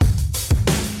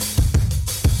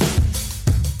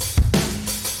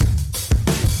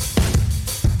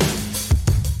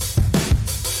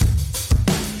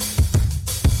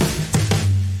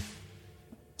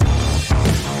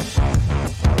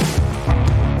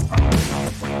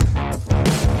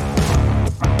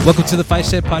Welcome to the Fight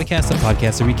Shed Podcast, a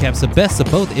podcast that recaps the best of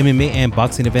both MMA and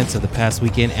boxing events of the past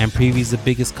weekend and previews the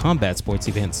biggest combat sports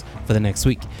events for the next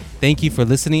week. Thank you for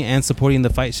listening and supporting the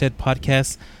Fight Shed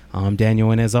Podcast. I'm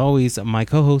Daniel, and as always, my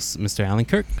co-host, Mr. Alan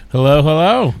Kirk. Hello,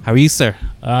 hello. How are you, sir?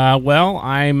 Well,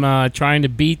 I'm trying to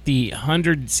beat the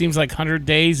 100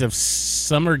 days of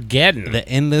Summergeddon. The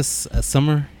endless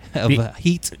summer of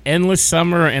heat. Endless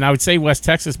summer, and I would say West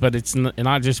Texas, but it's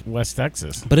not just West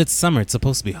Texas. But it's summer. It's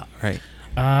supposed to be hot, right?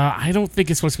 I don't think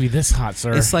it's supposed to be this hot,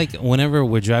 sir. It's like whenever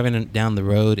we're driving down the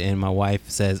road and my wife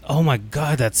says, "Oh my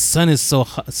God, that sun is so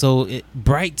hot,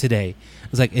 bright today."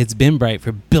 It's like, it's been bright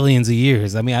for billions of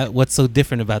years. I mean, what's so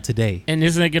different about today? And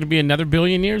isn't it going to be another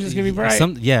billion years? It's going to be bright.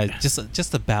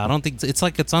 Just about. I don't think it's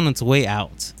like it's on its way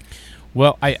out.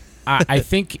 Well, I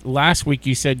think last week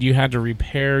you said you had to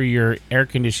repair your air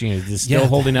conditioning. Is it still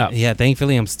holding up? Yeah,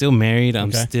 thankfully I'm still married.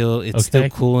 It's still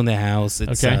cool in the house.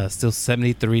 It's still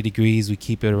 73 degrees. We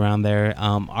keep it around there.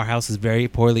 Our house is very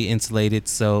poorly insulated,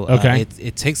 so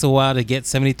it takes a while to get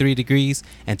 73 degrees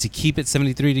and to keep it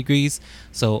 73 degrees.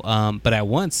 So, but at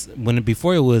once,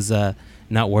 before it was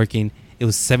not working, it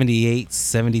was 78,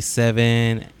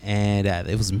 77, and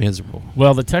it was miserable.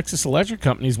 Well, the Texas Electric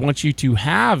companies want you to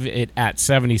have it at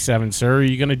 77, sir. Are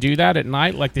you going to do that at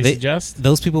night like they suggest?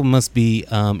 Those people must be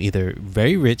either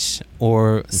very rich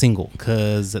or single,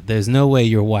 because there's no way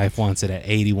your wife wants it at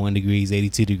 81 degrees,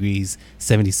 82 degrees,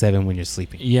 77 when you're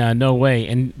sleeping. Yeah, no way.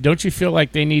 And don't you feel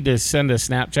like they need to send a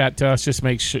Snapchat to us just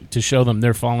to show them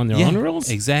they're following their own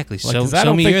rules? Exactly. Show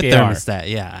me your thermostat.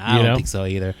 Yeah, I don't think so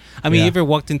either. I mean, you ever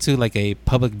walked into like a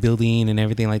public building and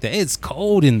everything like that? It's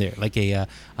cold in there, like a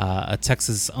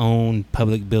Texas-owned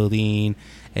public building.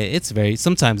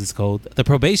 Sometimes it's cold. The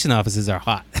probation offices are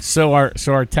hot. So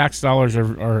our tax dollars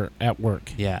are at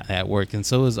work. Yeah, at work, and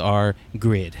so is our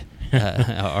grid,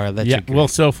 our electric grid. Well,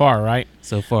 so far, right?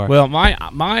 So far. Well,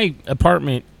 my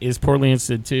apartment is poorly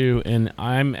insulated too, and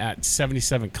I'm at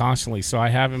 77 constantly. So I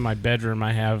have in my bedroom,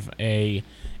 I have a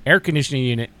air conditioning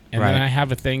unit, and then I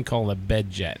have a thing called a bed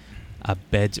jet. A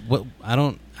bed? What?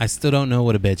 I still don't know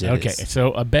what a bed jet is. Okay,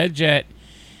 so a bed jet.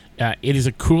 It is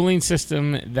a cooling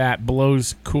system that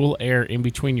blows cool air in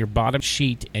between your bottom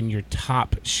sheet and your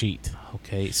top sheet.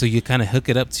 Okay, so you kind of hook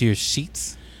it up to your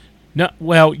sheets? No,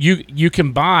 well, you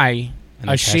can buy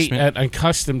a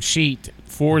custom sheet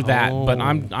for that, but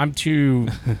I'm too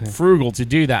frugal to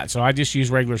do that, so I just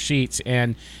use regular sheets,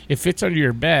 and it fits under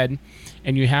your bed,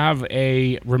 and you have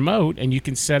a remote, and you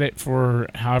can set it for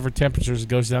however temperatures. It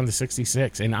goes down to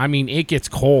 66, and I mean, it gets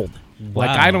cold. Wow.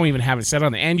 Like, I don't even have it set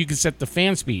on there. And you can set the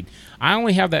fan speed. I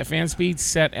only have that fan speed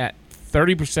set at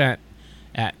 30%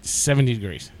 at 70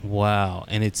 degrees. Wow.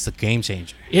 And it's a game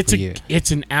changer.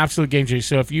 It's an absolute game changer.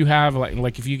 So if you have,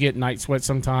 like if you get night sweat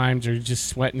sometimes or just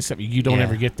sweating stuff, you don't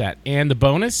ever get that. And the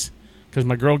bonus, because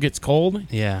my girl gets cold,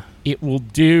 it will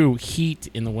do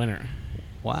heat in the winter.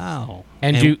 Wow.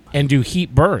 And do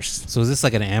heat bursts. So is this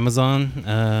like an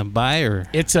Amazon buy, or?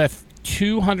 It's a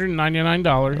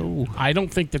 $299. Ooh. I don't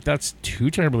think that's too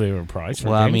terribly overpriced.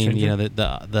 Well, I mean,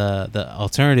 the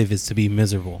alternative is to be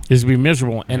miserable.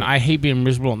 And I hate being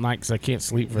miserable at night because I can't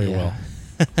sleep very well.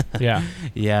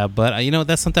 Yeah, but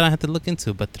that's something I have to look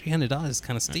into. But $300 is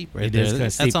kind of steep, right? It is kind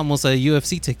of steep. That's almost a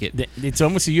UFC ticket. It's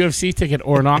almost a UFC ticket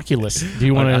or an Oculus. Do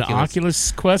you want an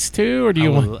Oculus Quest 2, or do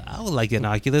you want? I would like an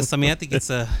Oculus. I mean, I think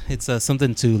it's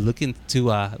something to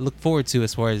look forward to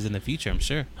as far as in the future. I'm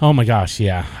sure. Oh my gosh,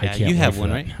 yeah. I can't. You have one,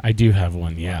 right? I do have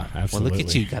one. Yeah, absolutely. Well, look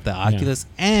at you. Got the Oculus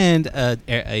and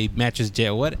a mattress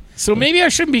jet. What? So maybe I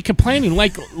shouldn't be complaining.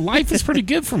 Like, life is pretty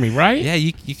good for me, right? Yeah,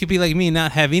 you could be like me and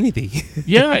not have anything.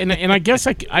 Yeah, and I guess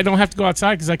I don't have to go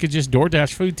outside because I could just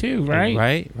DoorDash food too, right?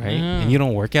 Right. And you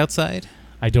don't work outside?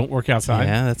 I don't work outside.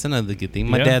 Yeah, that's another good thing.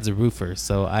 My dad's a roofer,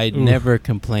 so I never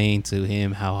complain to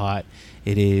him how hot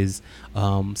it is.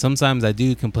 Sometimes I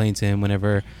do complain to him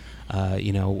whenever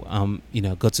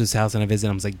go to his house and I visit.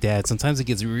 I'm like, Dad, sometimes it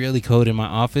gets really cold in my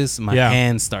office. My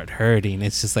hands start hurting.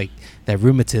 It's just like that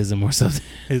rheumatism or something.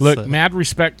 Look, mad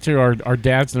respect to our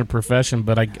dads in their profession,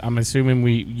 but I'm assuming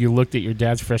you looked at your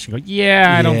dad's profession and go,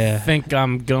 I don't think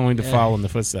I'm going to follow in the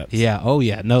footsteps. Yeah. Oh,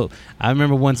 yeah. No, I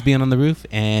remember once being on the roof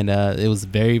and it was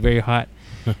very, very hot.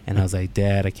 And I was like,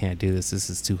 Dad, I can't do this. This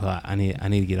is too hot. I need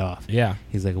to get off. Yeah.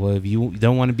 He's like, well, if you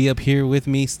don't want to be up here with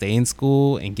me, stay in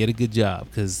school and get a good job.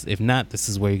 Because if not, this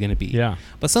is where you're going to be. Yeah.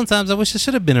 But sometimes I wish I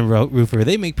should have been a roofer.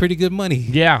 They make pretty good money.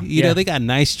 Yeah. You know, they got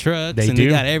nice trucks. They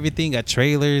got everything. Got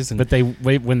trailers. But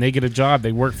when they get a job,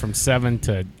 they work from 7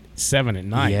 to 7 at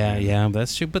night. Yeah,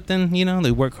 that's true. But then,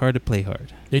 they work hard to play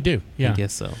hard. They do, yeah. I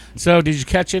guess so. So, did you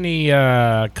catch any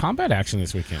combat action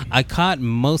this weekend? I caught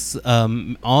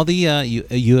all the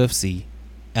UFC.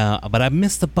 But I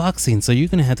missed the boxing, so you're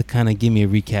going to have to kind of give me a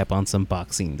recap on some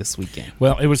boxing this weekend.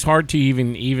 Well, it was hard to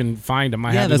even find them.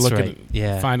 I had to look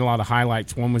at find a lot of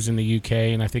highlights. One was in the UK,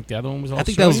 and I think the other one was Australia. I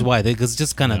think that was why. Because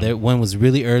just kind of one was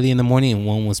really early in the morning, and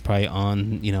one was probably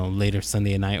on, later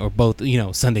Sunday night, or both,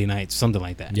 Sunday night, something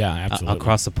like that. Yeah, absolutely.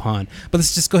 Across the pond. But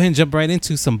let's just go ahead and jump right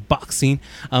into some boxing.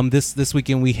 This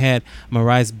weekend we had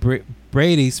Marais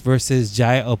Brady's versus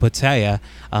Jai Opetaia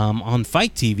on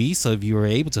Fight TV. So if you were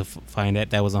able to find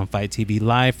that was on Fight TV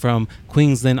live from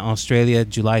Queensland, Australia,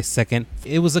 July 2nd.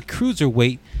 It was a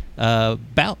cruiserweight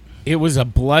bout. It was a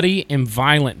bloody and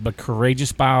violent but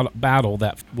courageous battle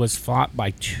that was fought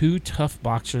by two tough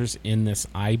boxers in this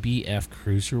IBF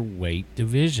cruiserweight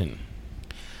division.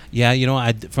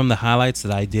 Yeah, from the highlights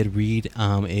that I did read,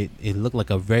 it looked like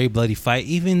a very bloody fight,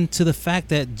 even to the fact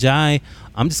that Jai,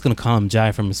 I'm just going to call him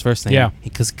Jai from his first name,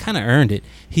 because he kind of earned it.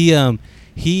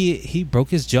 He broke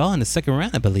his jaw in the second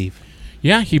round, I believe.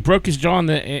 Yeah, he broke his jaw in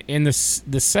the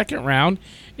second round,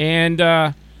 and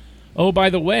by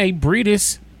the way,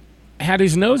 Breedis had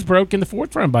his nose broke in the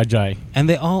fourth round by Jai. And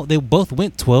they both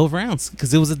went 12 rounds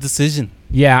because it was a decision.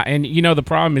 Yeah, and the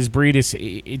problem is Breedis,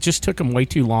 it just took him way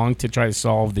too long to try to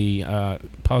solve the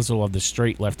puzzle of the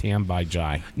straight left hand by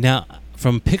Jai. Now,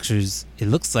 from pictures, it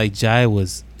looks like Jai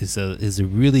is a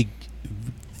really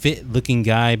fit-looking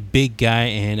guy, big guy,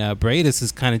 and Breidis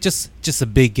is kind of just a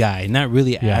big guy, not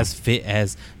really as fit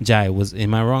as Jai was.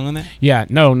 Am I wrong on that? Yeah,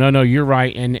 no, you're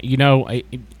right. And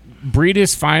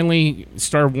Breedis finally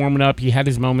started warming up. He had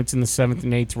his moments in the 7th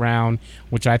and 8th round,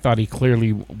 which I thought he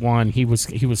clearly won. He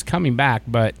was coming back,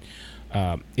 but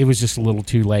it was just a little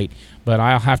too late. But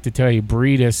I'll have to tell you,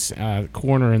 Breedis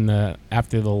corner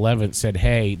after the 11th said,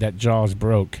 "Hey, that jaw's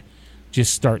broke.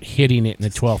 Just start hitting it in the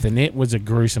 12th," and it was a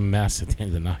gruesome mess at the end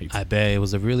of the night. I bet it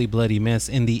was a really bloody mess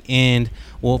in the end.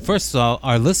 Well, first of all,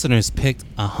 our listeners picked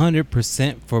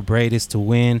 100% for Breidis to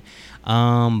win.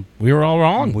 We were all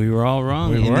wrong.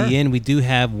 In the end, we do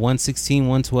have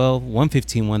 116-112,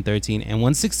 115-113, and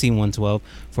 116-112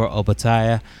 for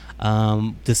Opetaia.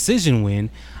 Decision win.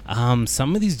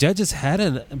 Some of these judges had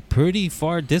a pretty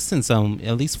far distance,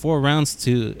 at least 4 rounds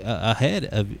to ahead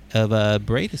of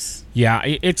Breidis. Yeah,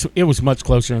 it was much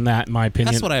closer than that, in my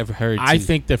opinion. That's what I've heard, too. I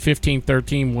think the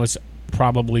 15-13 was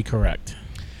probably correct.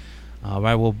 All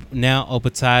right, well, now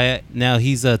Opetaia, now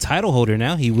he's a title holder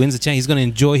now. He wins the chance. He's going to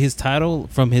enjoy his title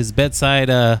from his bedside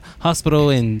hospital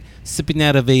and sipping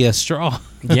out of a straw.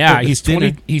 Yeah, he's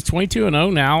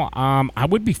 22-0 now. I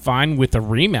would be fine with a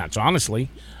rematch, honestly.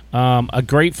 A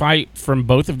great fight from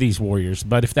both of these warriors.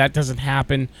 But if that doesn't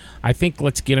happen, I think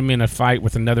let's get him in a fight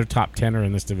with another top 10er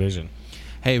in this division.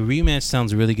 Hey, rematch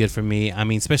sounds really good for me. I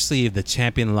mean, especially if the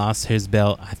champion lost his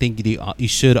belt, I think you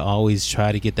should always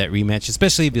try to get that rematch,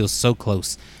 especially if it was so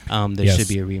close. There should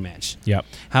be a rematch. Yep.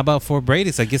 How about for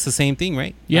Breidis? I guess the same thing,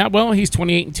 right? Yeah, well, he's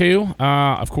 28-2.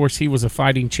 Of course, he was a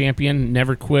fighting champion,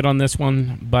 never quit on this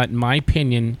one. But in my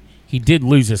opinion, he did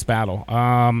lose this battle.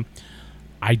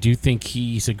 I do think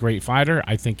he's a great fighter.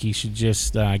 I think he should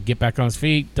just get back on his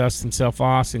feet, dust himself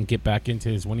off, and get back into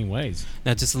his winning ways.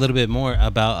 Now, just a little bit more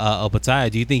about Opetaia.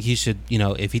 Do you think he should,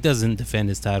 if he doesn't defend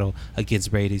his title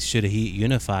against Brady, should he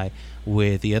unify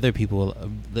with the other people,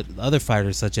 the other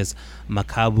fighters such as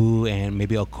Makabu and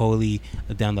maybe Okoli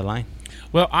down the line?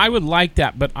 Well, I would like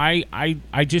that, but I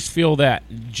just feel that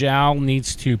Jal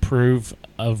needs to prove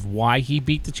of why he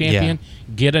beat the champion.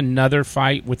 Yeah. Get another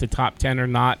fight with the top 10 or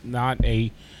not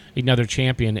another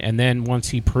champion, and then once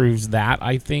he proves that,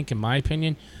 I think, in my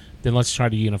opinion, then let's try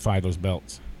to unify those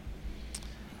belts.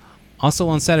 Also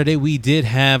on Saturday, we did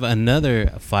have another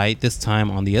fight, this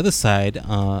time on the other side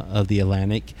of the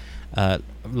Atlantic.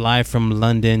 Live from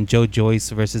London, Joe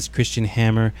Joyce versus Christian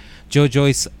Hammer. Joe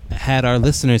Joyce had our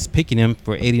listeners picking him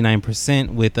for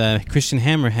 89%, with Christian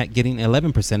Hammer getting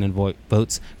 11% in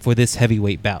votes for this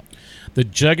heavyweight bout. The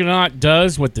Juggernaut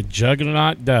does what the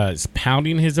Juggernaut does,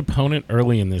 pounding his opponent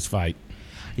early in this fight.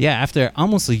 Yeah, after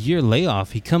almost a year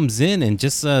layoff, he comes in and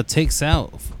just takes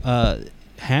out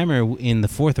Hammer in the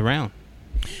 4th round.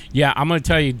 Yeah, I'm going to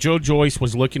tell you, Joe Joyce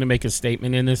was looking to make a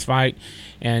statement in this fight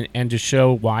and to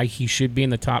show why he should be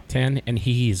in the top 10, and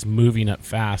he is moving up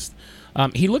fast.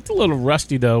 He looked a little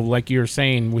rusty, though, like you were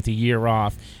saying, with a year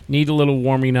off. Need a little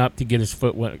warming up to get his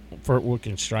footwork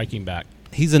and striking back.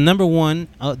 He's a number 1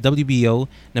 WBO,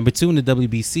 number 2 in the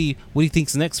WBC. What do you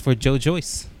think's next for Joe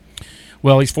Joyce?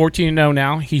 Well, he's 14-0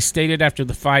 now. He stated after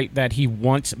the fight that he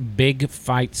wants big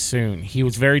fights soon. He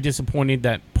was very disappointed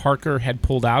that Parker had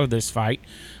pulled out of this fight,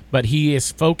 but he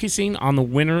is focusing on the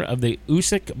winner of the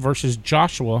Usyk versus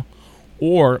Joshua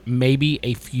or maybe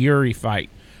a Fury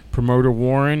fight. Promoter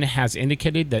Warren has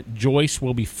indicated that Joyce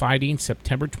will be fighting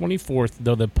September 24th,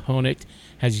 though the opponent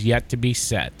has yet to be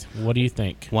set. What do you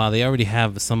think? Wow, they already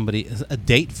have a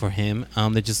date for him.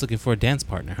 They're just looking for a dance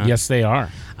partner, huh? Yes, they are.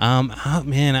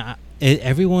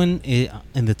 Everyone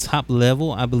in the top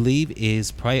level, I believe,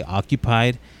 is probably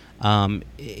occupied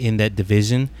in that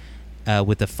division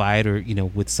with a fight or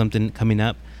with something coming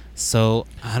up. So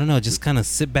I don't know, just kind of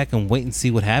sit back and wait and see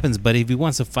what happens. But if he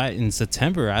wants to fight in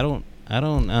September, I don't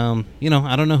know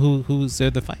who's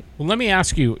there to fight. Well, let me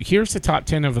ask you. Here's the top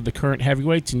 10 of the current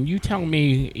heavyweights, and you tell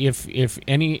me if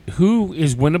any who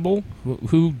is winnable,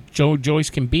 who Joe Joyce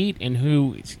can beat, and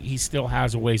who he still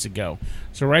has a ways to go.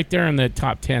 So right there in the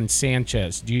top 10,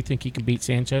 Sanchez. Do you think he can beat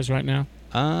Sanchez right now?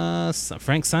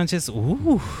 Frank Sanchez.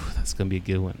 Ooh, that's gonna be a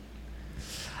good one.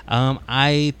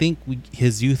 I think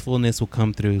his youthfulness will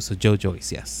come through. So Joe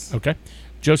Joyce, yes. Okay.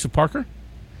 Joseph Parker.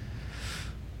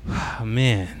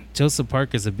 Man, Joseph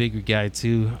Parker's a bigger guy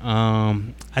too.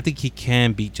 I think he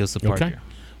can beat Joseph Parker. Okay.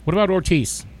 What about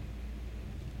Ortiz?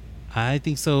 I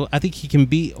think so. I think he can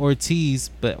beat Ortiz,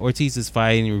 but Ortiz is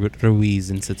fighting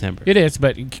Ruiz in September. It is,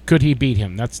 but could he beat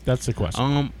him? That's the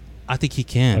question. I think he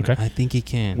can. Okay. I think he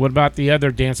can. What about the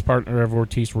other dance partner of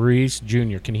Ortiz, Ruiz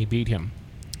Jr.? Can he beat him?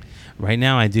 Right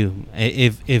now, I do.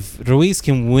 If Ruiz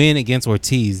can win against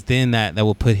Ortiz, then that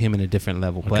will put him in a different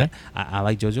level. Okay. But I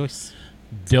like Joe Joyce.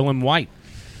 Dylan White.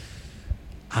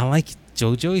 I like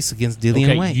Joe Joyce against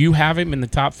Dillian White. You have him in the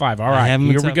top 5. All right,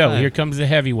 here we go. 5. Here comes the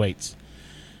heavyweights.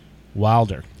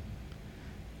 Wilder.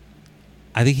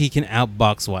 I think he can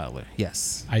outbox Wilder.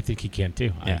 Yes. I think he can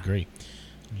too. I agree.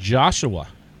 Joshua.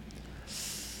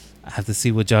 I have to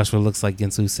see what Joshua looks like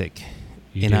against Usyk.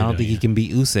 I don't think he can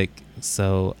beat Usyk.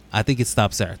 So I think it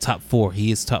stops there. Top 4.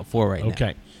 He is top 4 right now.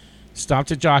 Okay.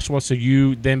 Stopped at Joshua, so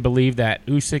you then believe that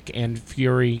Usyk and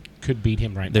Fury could beat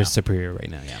him right now. They're superior right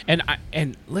now, yeah.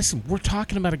 And listen, we're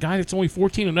talking about a guy that's only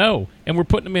 14-0, and we're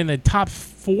putting him in the top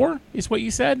 4. Is what you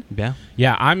said? Yeah.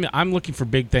 Yeah, I'm looking for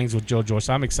big things with Joe Joyce.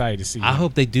 I'm excited to see. I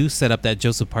hope they do set up that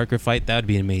Joseph Parker fight. That would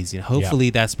be amazing. Hopefully,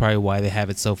 that's probably why they have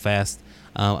it so fast.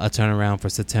 A turnaround for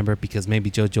September because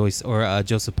maybe Joe Joyce or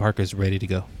Joseph Parker is ready to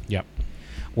go. Yep.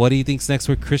 What do you think's next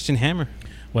with Christian Hammer?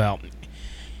 Well,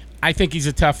 I think he's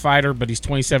a tough fighter, but he's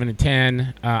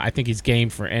 27-10. I think he's game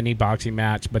for any boxing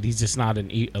match, but he's just not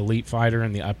an elite fighter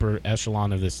in the upper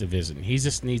echelon of this division. He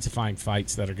just needs to find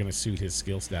fights that are going to suit his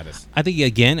skill status. I think,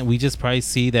 again, we just probably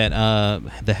see that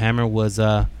the Hammer was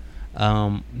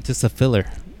just a filler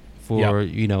for,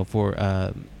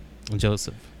 for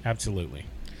Joseph. Absolutely.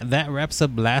 That wraps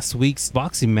up last week's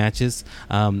boxing matches.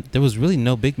 There was really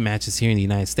no big matches here in the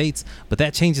United States, but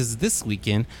that changes this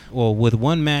weekend. Well, with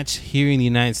one match here in the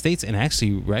United States and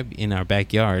actually right in our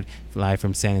backyard, live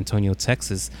from San Antonio,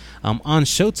 Texas. On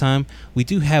Showtime, we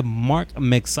do have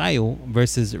Magsayo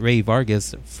versus Ray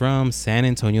Vargas from San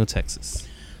Antonio, Texas.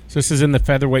 So this is in the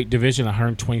featherweight division,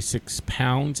 126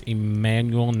 pounds.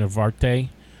 Emmanuel Navarrete,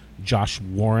 Josh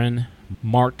Warren,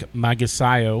 Mark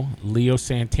Magsayo, Leo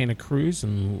Santana Cruz,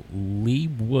 and Lee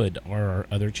Wood are our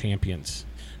other champions.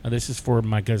 Now, this is for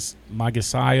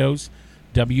Magsayo's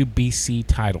WBC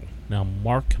title. Now,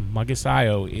 Mark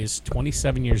Magsayo is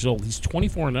 27 years old. He's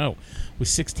 24-0 with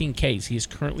 16 Ks. He is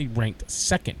currently ranked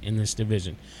 2nd in this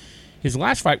division. His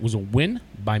last fight was a win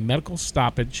by medical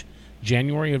stoppage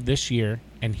January of this year,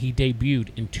 and he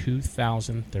debuted in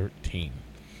 2013.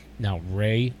 Now,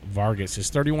 Ray Vargas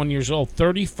is 31 years old,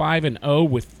 35-0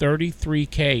 with 33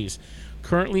 Ks.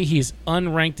 Currently, he is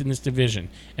unranked in this division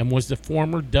and was the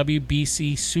former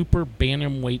WBC Super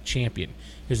Bantamweight champion.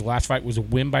 His last fight was a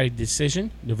win by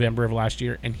decision, November of last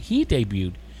year, and he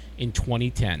debuted in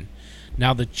 2010.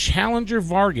 Now, the challenger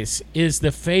Vargas is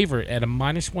the favorite at a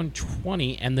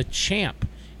 -120, and the champ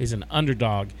is an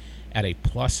underdog at a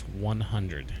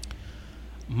 +100.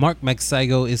 Mark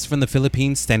Magsayo is from the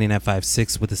Philippines, standing at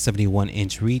 5'6" with a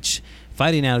 71-inch reach,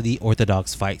 fighting out of the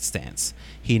orthodox fight stance.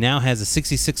 He now has a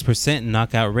 66%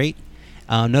 knockout rate.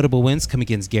 Notable wins come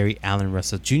against Gary Allen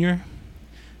Russell Jr.,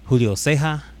 Julio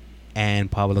Ceja,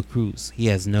 and Pablo Cruz. He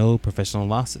has no professional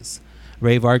losses.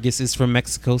 Ray Vargas is from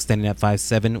Mexico, standing at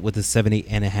 5'7" with a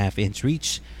 70.5-inch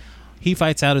reach. He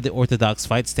fights out of the orthodox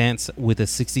fight stance with a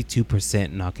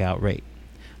 62% knockout rate.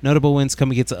 Notable wins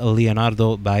come against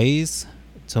Leonardo Baez,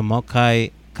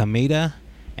 Tomokai Kameda,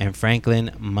 and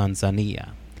Franklin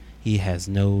Manzanilla. He has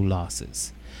no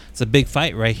losses. It's a big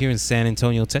fight right here in San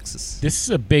Antonio, Texas. This is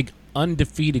a big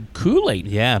undefeated Kool-Aid.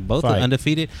 Yeah, both are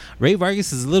undefeated. Ray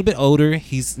Vargas is a little bit older.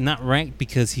 He's not ranked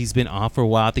because he's been off for a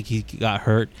while. I think he got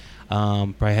hurt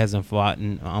Probably hasn't fought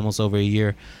in almost over a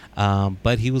year.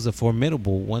 But he was a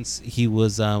formidable once he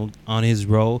was on his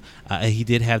roll. He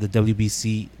did have the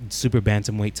WBC super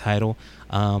bantamweight title.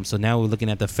 So now we're looking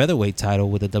at the featherweight title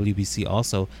with the WBC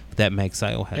also that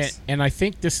Magsayo has. And I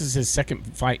think this is his second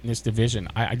fight in this division.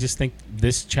 I just think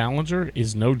this challenger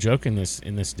is no joke in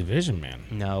this division, man.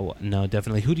 No,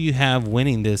 definitely. Who do you have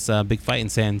winning this big fight in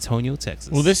San Antonio,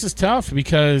 Texas? Well, this is tough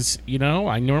because,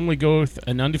 I normally go with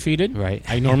an undefeated. Right.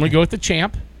 I normally go with the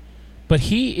champ. But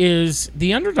he is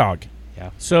the underdog.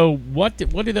 Yeah. So what do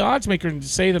the odds makers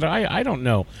say that I don't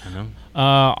know? I know.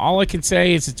 All I can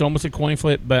say is it's almost a coin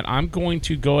flip, but I'm going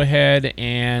to go ahead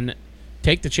and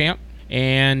take the champ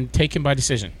and take him by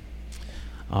decision.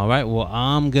 All right. Well,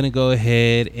 I'm going to go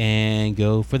ahead and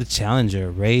go for the challenger,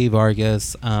 Ray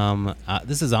Vargas.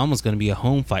 This is almost going to be a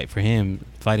home fight for him,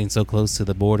 fighting so close to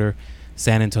the border.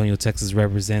 San Antonio, Texas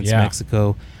represents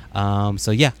Mexico. I'm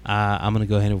going to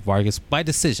go ahead with Vargas by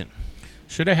decision.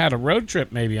 Should have had a road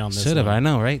trip maybe on this. Should have, I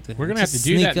know, right? We're gonna have to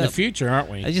do that in the future, aren't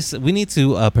we? We need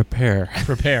to prepare.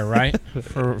 Prepare, right?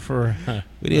 for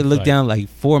we need to look down like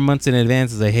 4 months in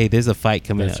advance and say, hey, there's a fight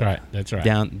coming up. That's right.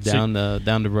 Down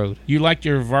the road. You liked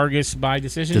your Vargas by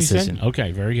decision? Decision. You said?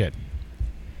 Okay, very good.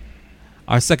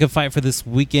 Our second fight for this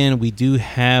weekend, we do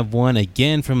have one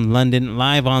again from London,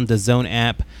 live on the DAZN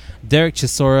app. Derek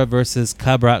Chisora versus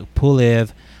Kabrat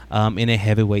Pulev. In a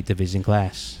heavyweight division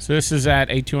clash. So this is at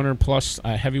a 200-plus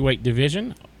heavyweight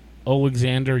division.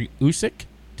 Alexander Usyk,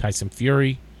 Tyson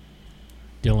Fury,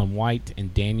 Dylan White,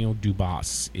 and Daniel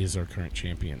Dubois is our current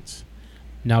champions.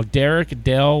 Now, Derek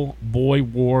Del Boy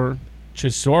War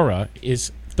Chisora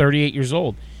is 38 years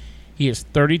old. He is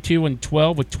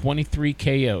 32-12 with 23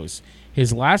 KOs.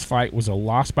 His last fight was a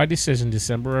loss by decision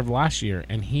December of last year,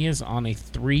 and he is on a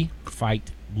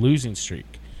 3-fight losing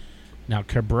streak. Now,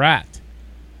 Kabrat,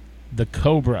 the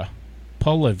Cobra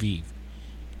Pulev,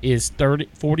 is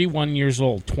 41 years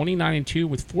old, 29-2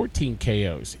 with 14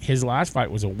 KOs. His last fight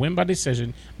was a win by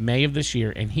decision May of this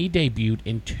year, and he debuted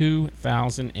in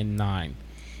 2009.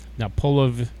 Now,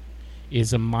 Pulev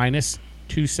is a minus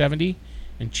 270,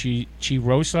 and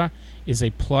Chirosa is a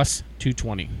plus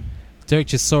 220. Derek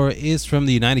Chisora is from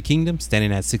the United Kingdom,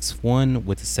 standing at 6'1"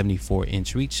 with a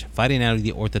 74-inch reach, fighting out of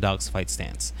the orthodox fight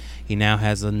stance. He now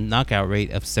has a knockout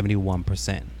rate of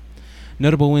 71%.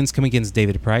 Notable wins come against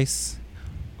David Price,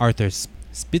 Arthur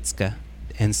Spitska,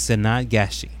 and Senad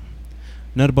Gashi.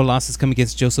 Notable losses come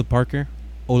against Joseph Parker,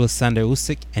 Oleksandr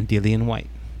Usyk, and Dillian White.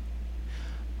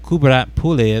 Kabrat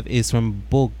Pulev is from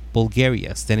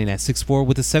Bulgaria, standing at 6'4"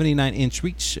 with a 79-inch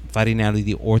reach, fighting out of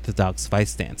the orthodox fight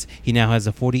stance. He now has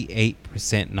a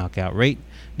 48% knockout rate.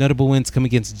 Notable wins come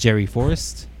against Jerry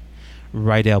Forrest,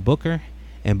 Rydell Booker,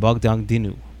 and Bogdan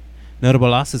Dinu. Notable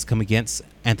losses come against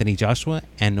Anthony Joshua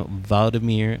and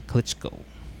Vladimir Klitschko.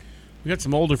 We got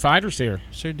some older fighters here.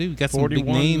 Sure do. We got some big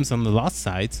names on the loss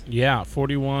sides. Yeah,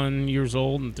 41 years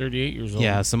old and 38 years old.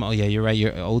 Yeah, you're right.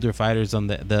 You're older fighters on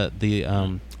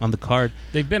the on the card.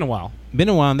 They've been a while.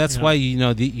 And that's why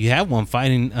you have one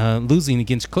fighting losing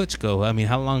against Klitschko. I mean,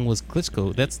 how long was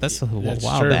Klitschko? That's a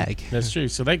while back. That's true.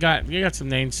 So they got some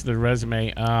names to the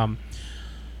resume.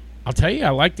 I'll tell you, I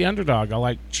like the underdog. I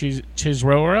like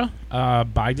Chisora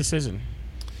by decision.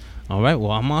 All right.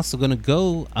 Well, I'm also going to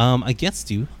go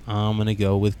against you. I'm going to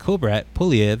go with Kabrat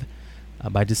Pulev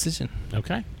by decision.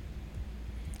 Okay.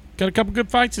 Got a couple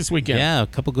good fights this weekend. Yeah, a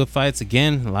couple good fights.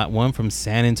 Again, one from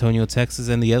San Antonio, Texas,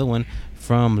 and the other one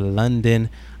from London.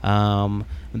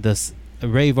 The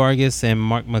Ray Vargas and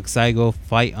Mark Magsayo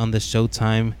fight on the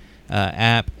Showtime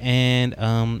app, and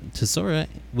Chisora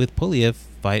with Pulev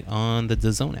fight on the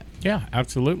DAZN app. Yeah,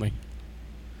 absolutely.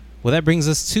 Well, that brings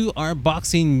us to our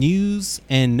boxing news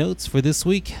and notes for this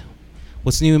week.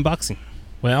 What's new in boxing?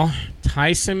 Well,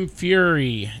 Tyson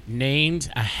Fury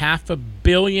named a $500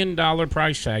 million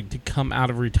price tag to come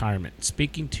out of retirement.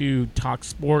 Speaking to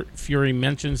TalkSport, Fury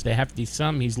mentions the hefty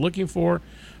sum he's looking for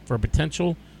a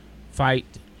potential fight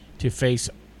to face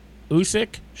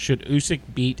Usyk should Usyk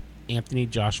beat Anthony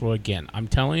Joshua again. I'm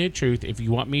telling you the truth. If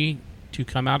you want me to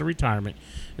come out of retirement,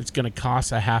 it's going to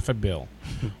cost $500 million.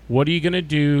 What are you going to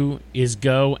do is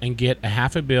go and get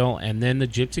 $500 million, and then the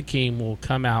Gypsy King will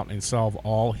come out and solve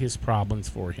all his problems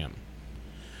for him.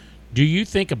 Do you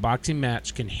think a boxing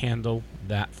match can handle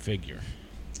that figure?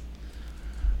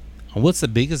 What's the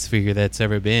biggest figure that's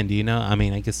ever been? Do you know? I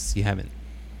mean, I guess you haven't.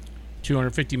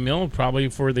 $250 million probably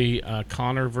for the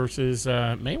Conor versus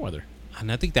Mayweather.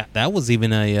 And I think that was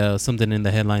even a something in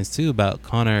the headlines too about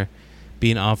Conor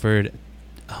being offered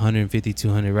 150,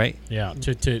 200, right? Yeah,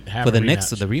 to have for the rematch.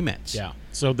 next of the rematch. Yeah,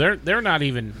 so they're not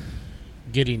even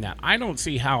getting that. I don't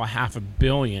see how $500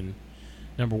 million,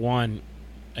 number one,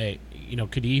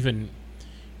 could even,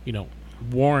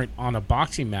 warrant on a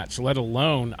boxing match, let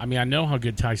alone, I mean, I know how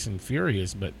good Tyson Fury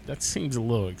is, but that seems a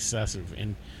little excessive.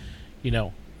 And,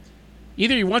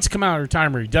 either he wants to come out of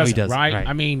retirement or he doesn't, right?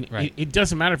 I mean, it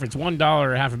doesn't matter if it's $1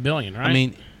 or $500 million, right? I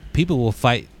mean, people will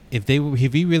fight. If he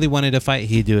really wanted to fight,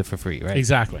 he'd do it for free, right?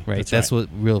 Exactly. Right. That's what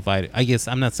real fighter. I guess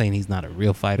I'm not saying he's not a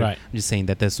real fighter. Right. I'm just saying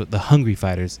that's what the hungry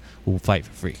fighters will fight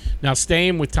for free. Now,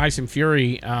 staying with Tyson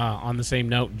Fury on the same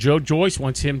note, Joe Joyce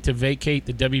wants him to vacate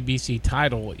the WBC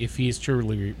title if he is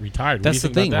truly retired. That's the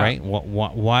thing, right?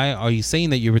 Why are you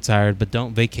saying that you're retired but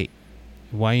don't vacate?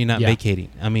 Why are you not vacating?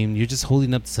 I mean, you're just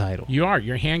holding up the title. You are.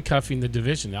 You're handcuffing the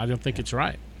division. I don't think it's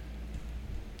right.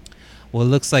 Well, it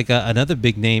looks like another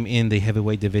big name in the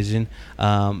heavyweight division,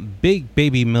 Big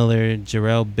Baby Miller,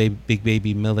 Jarrell Big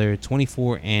Baby Miller,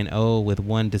 24-0 with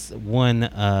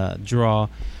one draw,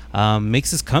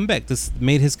 makes his comeback. This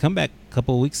made his comeback a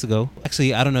couple of weeks ago.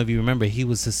 Actually, I don't know if you remember, he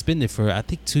was suspended for I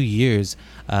think 2 years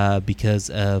because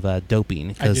of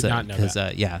doping. I did not know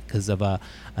that. Because of a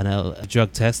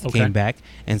drug test came back,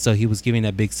 and so he was given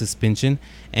that big suspension.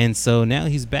 And so now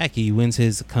he's back. He wins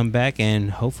his comeback,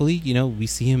 and hopefully, we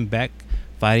see him back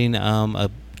fighting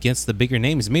against the bigger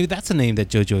names. Maybe that's a name that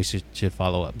Joe Joyce should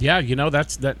follow up. Yeah,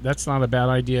 that's not a bad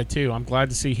idea too. I'm glad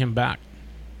to see him back.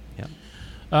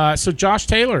 Yeah. So Josh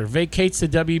Taylor vacates the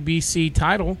WBC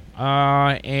title,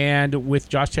 and with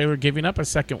Josh Taylor giving up a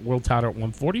second world title at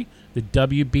 140, the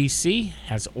WBC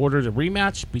has ordered a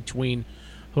rematch between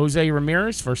Jose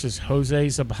Ramirez versus Jose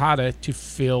Zapata to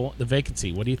fill the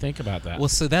vacancy. What do you think about that? Well,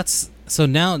 so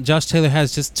now Josh Taylor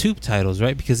has just 2 titles,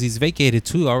 right? Because he's vacated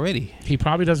 2 already. He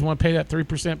probably doesn't want to pay that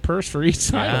 3% purse for each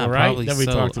title, right? Probably that we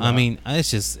talked about. I mean,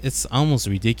 it's almost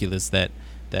ridiculous that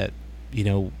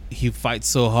he fights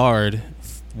so hard,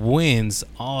 wins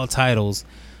all titles,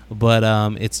 but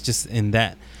it's just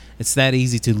it's that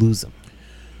easy to lose them.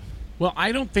 Well,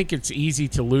 I don't think it's easy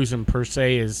to lose them per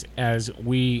se as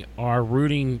we are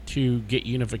rooting to get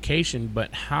unification,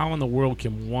 but how in the world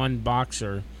can one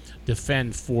boxer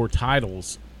defend 4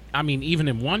 titles? I mean, even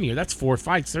in 1 year, that's 4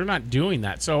 fights. They're not doing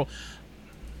that. So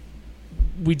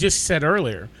we just said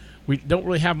earlier, we don't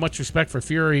really have much respect for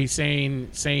Fury saying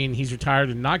he's retired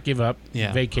and not give up,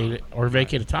 vacate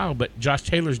a title. But Josh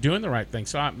Taylor's doing the right thing,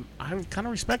 so I kind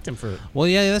of respect him for it. Well,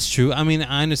 yeah, that's true. I mean,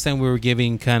 I understand we were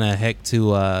giving kind of heck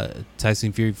to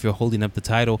Tyson Fury for holding up the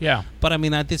title. Yeah. But I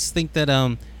mean, I just think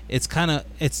that it's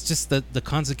just the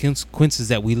consequences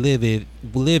that we live in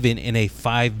a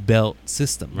 5-belt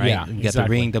system, right? Yeah, you got the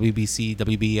ring, WBC,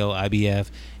 WBO,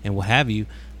 IBF, and what have you.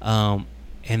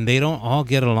 And they don't all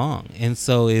get along. And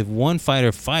so if one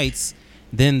fighter fights,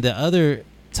 then the other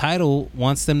title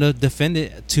wants them to defend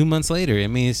it 2 months later. I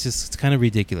mean, it's kind of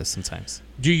ridiculous sometimes.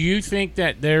 Do you think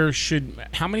that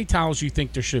how many titles do you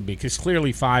think there should be? Because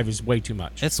clearly 5 is way too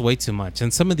much. It's way too much.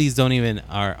 And some of these are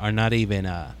not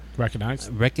even recognized.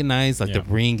 Like the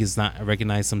ring is not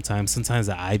recognized sometimes. Sometimes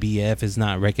the IBF is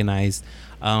not recognized.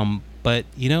 But,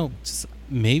 just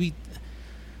maybe...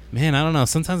 Man, I don't know.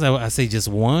 Sometimes I say just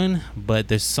one, but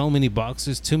there's so many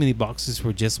boxers, too many boxers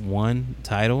for just one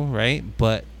title, right?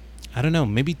 But I don't know.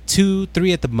 Maybe 2,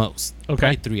 3 at the most. Okay.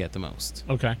 Probably 3 at the most.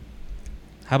 Okay.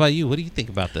 How about you? What do you think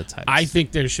about the titles? I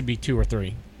think there should be 2 or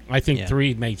 3. I think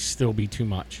 3 may still be too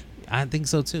much. I think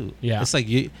so, too. Yeah. It's like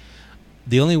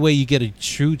the only way you get a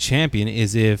true champion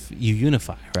is if you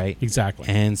unify, right? Exactly.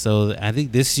 And so I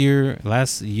think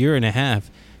last year and a half,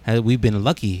 we've been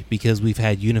lucky because we've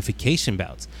had unification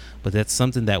bouts, but that's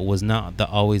something that was not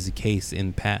always the case in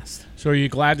the past. So are you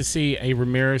glad to see a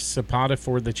Ramirez Zapata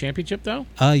for the championship, though?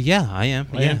 Yeah, I am.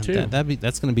 I am too.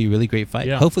 That's going to be a really great fight.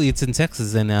 Yeah. Hopefully it's in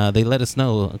Texas, and they let us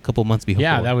know a couple months before.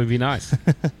 Yeah, that would be nice.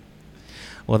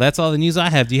 Well, that's all the news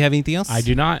I have. Do you have anything else? I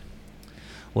do not.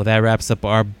 Well, that wraps up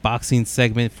our boxing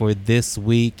segment for this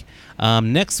week.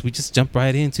 Next, we just jump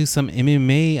right into some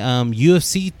MMA.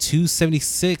 UFC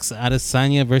 276,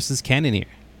 Adesanya versus Cannonier.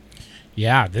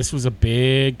 Yeah, this was a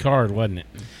big card, wasn't it?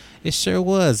 It sure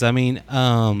was. I mean,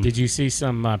 did you see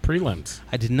some prelims?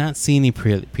 I did not see any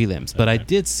prelims, but I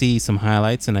did see some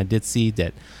highlights, and I did see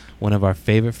that one of our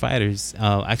favorite fighters,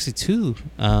 actually 2,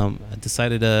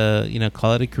 decided to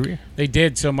call it a career. They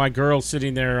did. So my girl's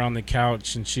sitting there on the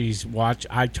couch, and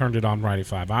I turned it on right at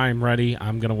 5. I am ready.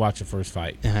 I'm going to watch the first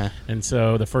fight. Uh-huh. And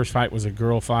so the first fight was a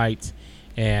girl fight,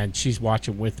 and she's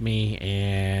watching with me.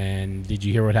 And did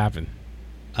you hear what happened?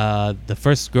 The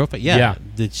first girl fight? Yeah.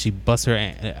 Did she bust her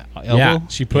elbow? Yeah,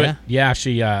 she put. Yeah,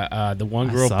 she. The one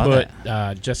girl put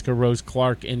Jessica Rose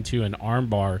Clark into an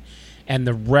armbar. And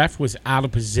the ref was out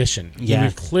of position. Yeah. He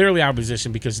was clearly out of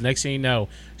position because next thing you know,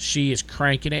 she is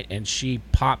cranking it and she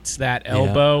pops that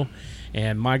elbow.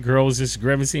 and my girl is just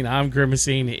grimacing. I'm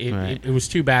grimacing. It was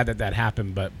too bad that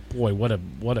happened, but boy, what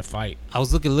a fight! I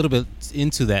was looking a little bit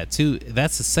into that too.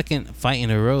 That's the second fight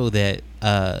in a row that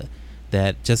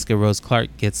Jessica Rose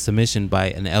Clark gets submission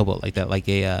by an elbow like that, like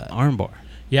a armbar.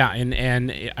 Yeah,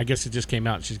 and I guess it just came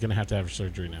out. She's going to have her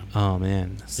surgery now. Oh,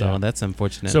 man. So that's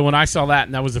unfortunate. So when I saw that,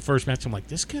 and that was the first match, I'm like,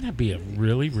 this could be a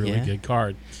really, really good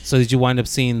card. So did you wind up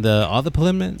seeing all the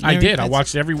preliminary? I did. I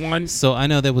watched every one. So I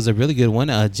know there was a really good one,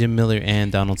 Jim Miller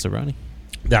and Donald Cerrone.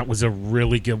 That was a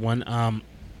really good one.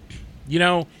 He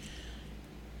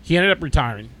ended up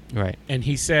retiring. Right. And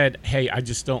he said, hey, I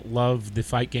just don't love the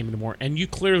fight game anymore. And you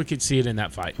clearly could see it in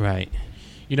that fight. Right.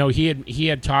 He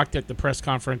had talked at the press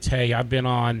conference, hey, I've been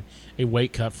on a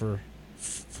weight cut for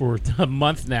a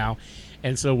month now.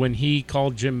 And so when he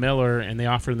called Jim Miller and they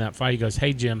offered him that fight, he goes,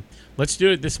 hey, Jim, let's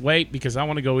do it this weight because I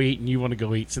want to go eat and you want to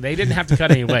go eat. So they didn't have to cut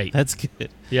any weight. That's good.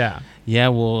 Yeah. Yeah,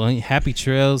 well, happy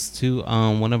trails to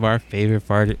one of our favorite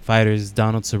fighters,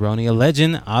 Donald Cerrone, a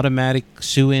legend, automatic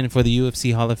shoe-in for the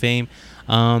UFC Hall of Fame.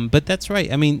 But that's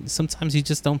right. I mean, sometimes you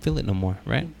just don't feel it no more,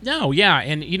 right? No, yeah.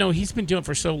 And, he's been doing it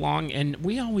for so long. And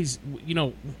we always,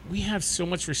 we have so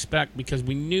much respect because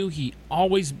we knew he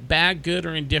always, bad, good,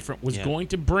 or indifferent, was going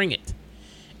to bring it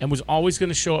and was always going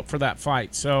to show up for that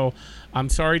fight. So I'm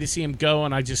sorry to see him go,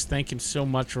 and I just thank him so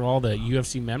much for all the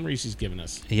UFC memories he's given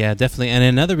us. Yeah, definitely. And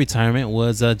another retirement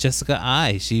was Jessica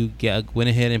Ai. She went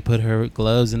ahead and put her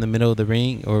gloves in the middle of the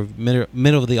ring or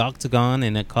middle of the octagon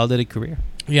and called it a career.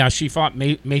 Yeah, she fought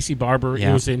Macy Barber. Yeah.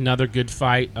 It was another good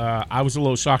fight. I was a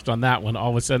little shocked on that one.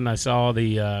 All of a sudden, I saw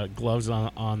the gloves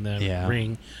on the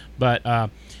ring.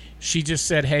 But she just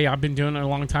said, hey, I've been doing it a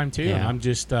long time, too. Yeah. And I'm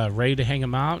just ready to hang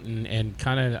them out and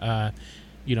kind of,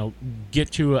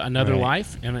 get to another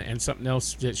life and something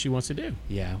else that she wants to do.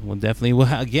 Yeah, well, definitely.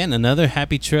 Well, again, another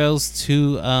happy trails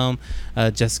to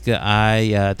Jessica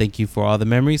Ai. Thank you for all the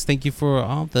memories. Thank you for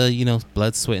all the,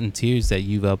 blood, sweat, and tears that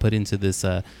you've put into this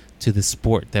to the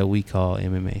sport that we call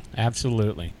MMA.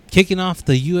 Absolutely. Kicking off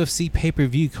the UFC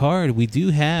pay-per-view card, we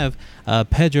do have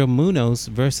Pedro Munoz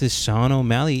versus Sean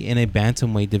O'Malley in a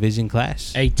bantamweight division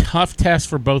clash. A tough test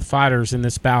for both fighters in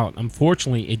this bout.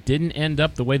 Unfortunately, it didn't end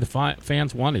up the way the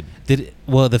fans wanted.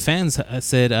 Well, the fans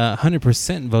said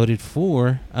 100% voted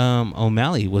for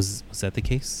O'Malley. Was that the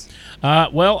case?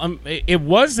 It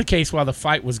was the case while the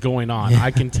fight was going on.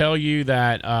 I can tell you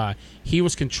that he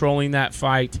was controlling that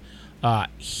fight.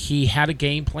 He had a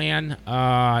game plan,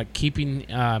 keeping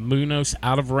Munoz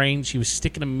out of range. He was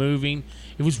sticking and moving.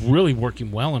 It was really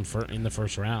working well in the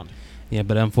first round. Yeah,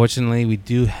 but unfortunately, we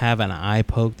do have an eye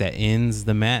poke that ends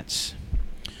the match.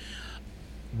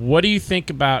 What do you think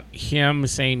about him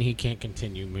saying he can't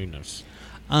continue, Munoz?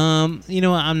 You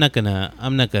know what? I'm not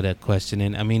gonna question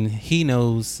it. I mean, he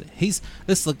knows.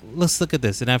 Let's look at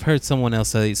this. And I've heard someone else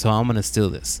say, so I'm gonna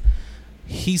steal this.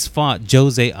 He's fought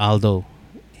Jose Aldo.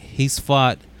 He's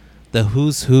fought the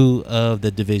who's who of the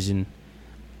division.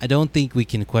 I don't think we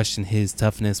can question his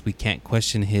toughness. We can't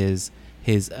question his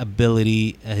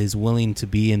ability, his willing to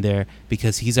be in there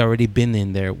because he's already been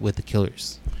in there with the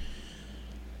killers.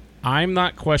 I'm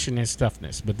not questioning his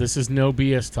toughness, but this is no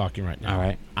BS talking right now. All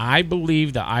right. I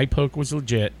believe the eye poke was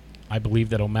legit. I believe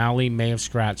that O'Malley may have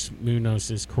scratched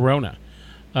Munoz's corona,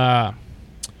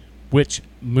 which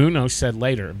Munoz said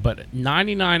later. But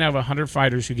 99 out of 100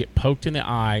 fighters who get poked in the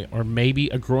eye or maybe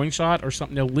a groin shot or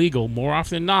something illegal, more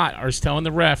often than not, are telling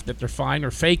the ref that they're fine or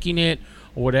faking it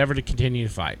or whatever to continue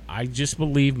to fight. I just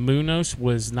believe Munoz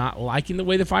was not liking the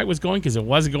way the fight was going because it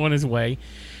wasn't going his way,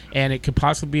 and it could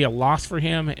possibly be a loss for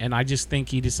him, and I just think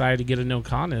he decided to get a no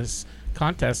contest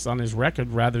on his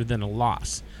record rather than a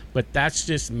loss. But that's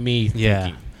just me thinking.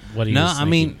 Yeah. What he was thinking.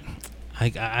 I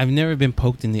mean, I've never been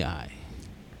poked in the eye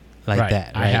like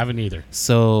that. Right? I haven't either.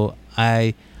 So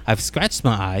I've scratched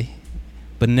my eye,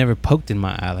 but never poked in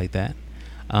my eye like that.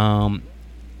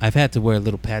 I've had to wear a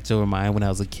little patch over my eye when I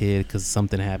was a kid because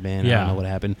something happened. Yeah. I don't know what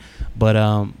happened, but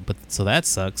so that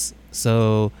sucks.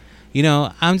 So,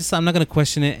 I'm not gonna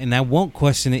question it, and I won't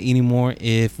question it anymore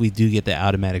if we do get the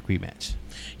automatic rematch.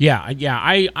 Yeah.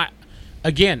 I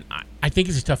think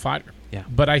he's a tough fighter. Yeah.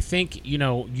 But I think,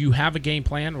 you have a game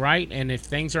plan, right? And if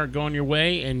things aren't going your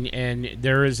way and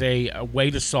there is a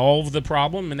way to solve the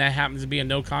problem, and that happens to be a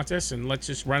no contest, and let's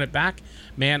just run it back,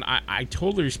 man, I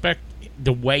totally respect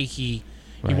the way he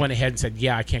went ahead and said,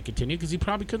 yeah, I can't continue, because he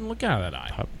probably couldn't look out of that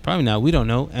eye. Probably not. We don't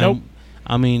know. Nope.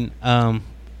 I mean,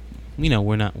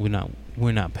 we're not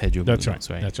Pedro. That's Munoz,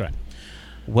 right. That's right.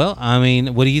 Well, I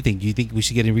mean, what do you think? Do you think we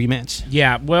should get a rematch?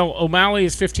 Yeah, well, O'Malley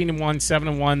is 15-1,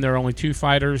 7-1. There are only two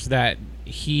fighters that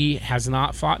he has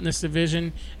not fought in this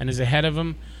division and is ahead of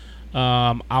him.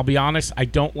 I'll be honest, I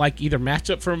don't like either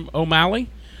matchup from O'Malley.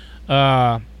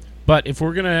 But if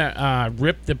we're going to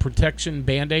rip the protection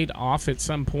Band-Aid off at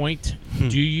some point,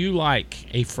 do you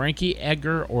like a Frankie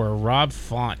Edgar or a Rob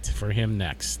Font for him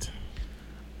next?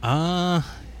 I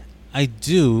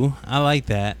do. I like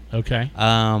that. Okay.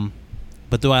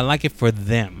 But do I like it for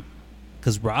them?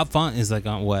 Because Rob Font is like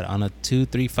on a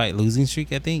 2-3 fight losing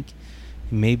streak, I think.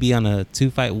 Maybe on a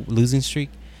 2-fight losing streak.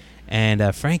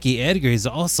 And Frankie Edgar is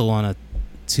also on a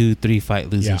 2-3 fight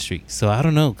losing streak. So I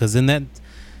don't know. Because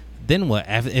then what?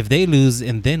 If they lose,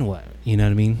 and then what? You know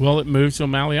what I mean? Well, it moves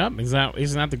O'Malley up. Isn't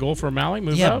that the goal for O'Malley?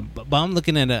 Move up? But I'm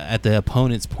looking at the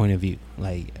opponent's point of view.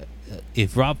 Like,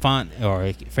 if Rob Font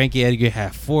or Frankie Edgar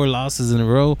have 4 losses in a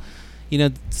row,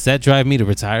 does that drive me to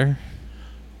retire?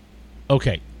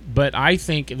 Okay, but I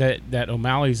think that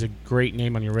O'Malley's a great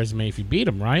name on your resume if you beat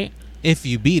him, right? If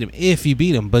you beat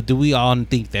him. But do we all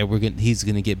think that he's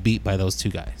going to get beat by those 2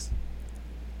 guys?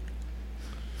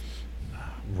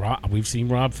 We've seen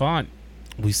Rob Font.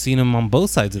 We've seen him on both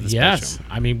sides of the spectrum. Yes.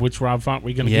 I mean, which Rob Font are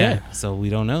we going to get? Yeah, so we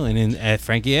don't know. And then at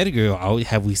Frankie Edgar,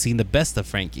 have we seen the best of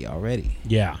Frankie already?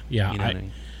 Yeah. You know what I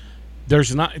mean?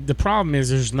 The problem is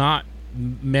there's not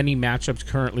many matchups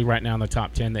currently right now in the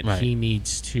top 10 that he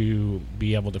needs to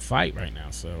be able to fight right now.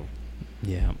 So,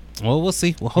 yeah. Well, we'll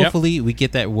see. Well, hopefully we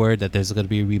get that word that there's going to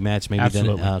be a rematch. Maybe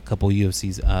a couple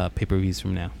UFC's pay-per-views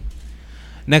from now.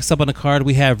 Next up on the card,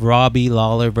 we have Robbie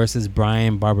Lawler versus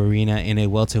Brian Barberena in a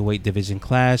welterweight division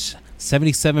clash.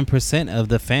 77% of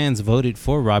the fans voted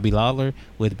for Robbie Lawler,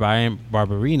 with Brian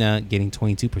Barberena getting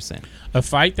 22%. A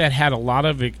fight that had a lot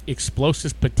of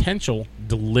explosive potential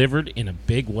delivered in a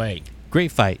big way.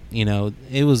 Great fight.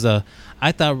 It was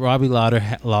I thought Robbie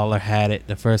Lawler had it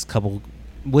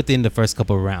within the first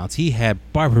couple of rounds. He had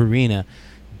Barberena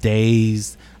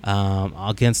dazed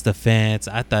against the fence.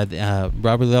 I thought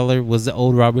Robbie Lawler was the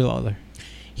old Robbie Lawler.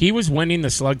 He was winning the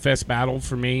slugfest battle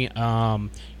for me. The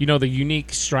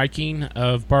unique striking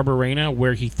of Barberena,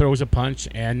 where he throws a punch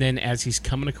and then as he's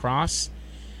coming across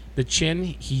the chin,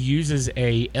 he uses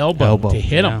a elbow to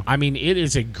hit him. I mean, it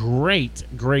is a great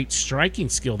striking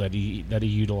skill that he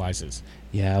utilizes.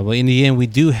 Yeah, well, in the end, we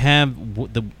do have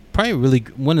probably really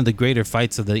one of the greater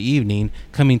fights of the evening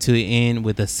coming to the end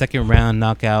with a second round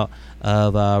knockout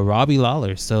of Robbie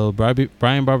Lawler. So Brian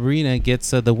Barberena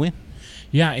gets the win.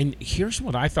 Yeah, and here's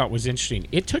what I thought was interesting.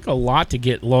 It took a lot to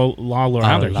get Lawler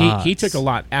out there. He took a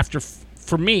lot. After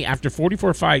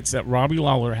 44 fights that Robbie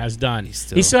Lawler has done, he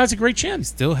still has a great chin. He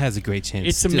still has a great chin.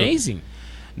 It's amazing.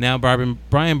 Now, Brian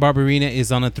Barberena is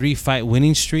on a 3-fight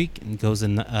winning streak and goes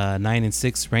in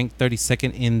 9-6, ranked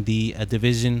 32nd in the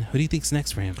division. Who do you think's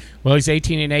next for him? Well, he's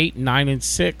 18-8,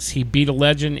 9-6. He beat a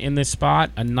legend in this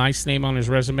spot. A nice name on his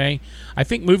resume. I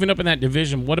think moving up in that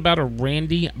division. What about a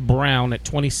Randy Brown at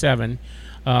 27?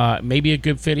 Maybe a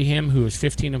good fit of him, who is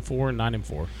 15-4 and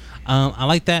 9-4. I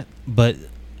like that, but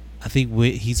I think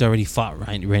he's already fought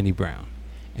Randy Brown.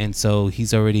 And so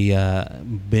he's already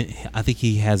I think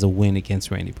he has a win against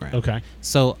Randy Brown. Okay.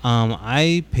 So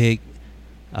I picked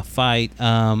a fight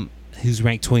who's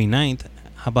ranked 29th.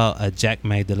 How about Jack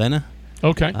Magdalena?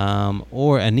 Okay.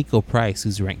 Or a Nico Price,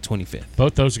 who's ranked 25th.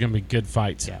 Both those are going to be good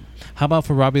fights. Yeah. How about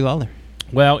for Robbie Lawler?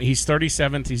 Well, he's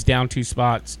 37th. He's down 2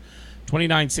 spots.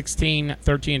 29-16,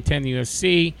 13-10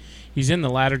 UFC. He's in the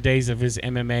latter days of his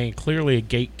MMA and clearly a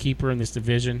gatekeeper in this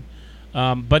division.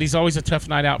 But he's always a tough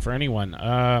night out for anyone.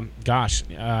 Andre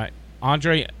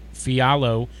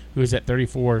Fiallo, who is at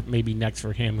 34, may be next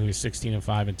for him, who is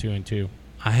 16-5 and 2-2.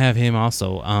 I have him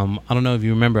also. I don't know if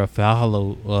you remember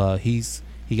Fiallo.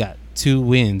 He got 2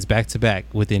 wins back to back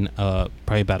within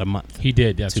probably about a month. He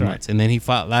did. That's 2 right. months. And then he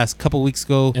fought last couple weeks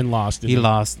ago and lost. He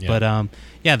lost, yeah.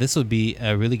 But this would be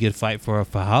a really good fight for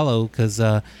Fiallo because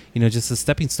just a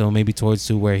stepping stone maybe towards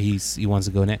to where he wants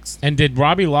to go next. And did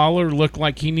Robbie Lawler look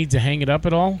like he needs to hang it up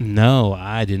at all? No,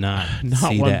 I did not. Not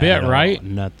see one that bit, right?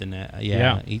 Nothing.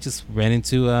 He just ran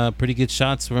into pretty good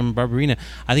shots from Barberena.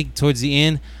 I think towards the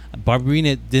end,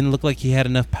 Barberena didn't look like he had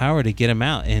enough power to get him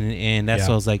out, and that's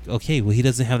why I was like, okay, well, he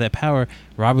doesn't have that power.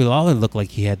 Robbie Lawler looked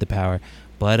like he had the power,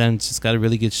 but just got a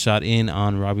really good shot in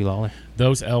on Robbie Lawler.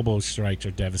 Those elbow strikes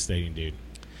are devastating, dude.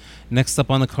 Next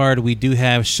up on the card, we do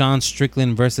have Sean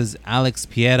Strickland versus Alex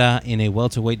Piera in a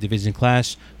welterweight division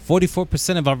clash.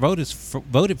 44% of our voters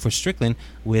voted for Strickland,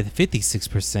 with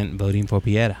 56% voting for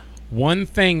Piera. One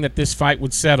thing that this fight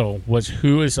would settle was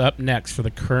who is up next for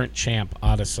the current champ,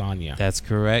 Adesanya. That's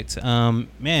correct.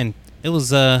 It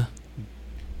was I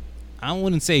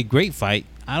wouldn't say a great fight.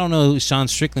 I don't know Sean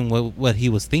Strickland what he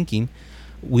was thinking.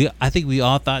 I think we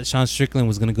all thought Sean Strickland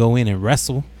was going to go in and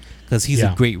wrestle because he's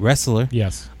a great wrestler.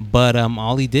 Yes. But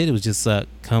all he did was just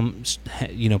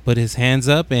put his hands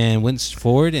up and went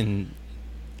forward and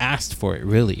asked for it.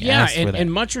 Really,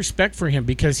 and much respect for him,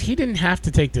 because he didn't have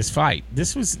to take this fight.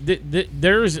 This was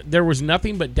there was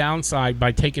nothing but downside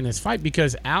by taking this fight,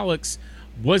 because Alex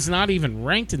was not even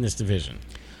ranked in this division.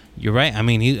 You're right. I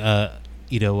mean,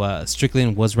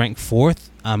 Strickland was ranked 4th.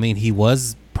 I mean, he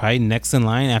was probably next in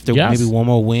line after maybe one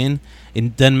more win.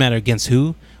 It doesn't matter against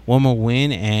who. One more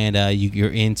win, and you're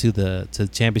into the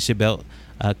championship belt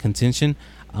contention.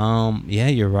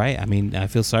 You're right. I mean, I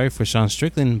feel sorry for Sean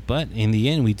Strickland, but in the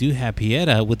end, we do have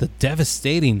Pieta with a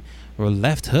devastating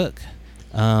left hook,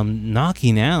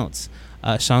 knocking out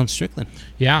Sean Strickland.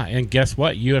 Yeah, and guess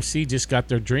what? UFC just got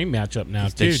their dream matchup now,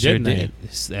 too, didn't they?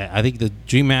 I think the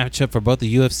dream matchup for both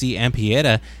the UFC and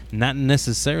Pieta, not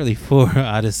necessarily for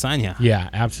Adesanya. Yeah,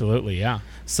 absolutely, yeah.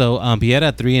 So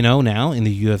Pieta 3-0 now in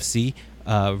the UFC,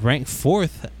 ranked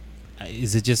 4th.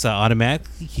 Is it just automatic?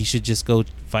 He should just go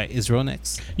fight Israel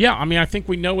next? Yeah, I mean, I think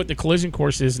we know what the collision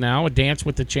course is now, a dance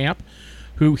with the champ,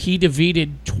 who he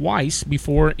defeated twice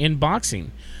before in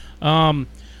boxing.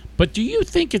 But do you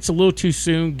think it's a little too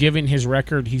soon, given his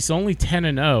record? He's only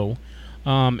 10-0,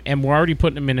 and we're already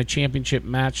putting him in a championship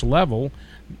match level.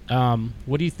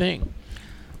 What do you think?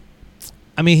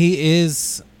 I mean, he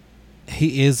is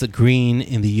a green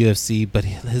in the UFC, but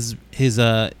his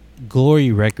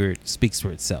glory record speaks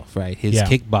for itself, right? His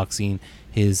kickboxing,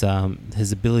 his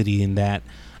ability in that.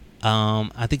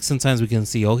 I think sometimes we can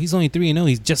see, he's only 3-0.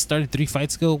 He's just started 3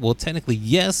 fights ago. Well, technically,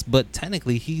 yes, but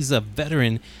technically he's a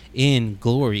veteran in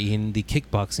glory in the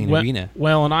kickboxing arena.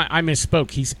 Well, and I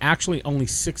misspoke. He's actually only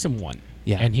 6-1.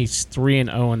 Yeah. And he's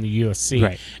 3-0 in the UFC.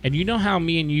 Right. And you know how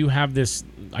me and you have this,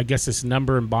 I guess, this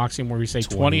number in boxing where we say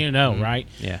 20-0, right?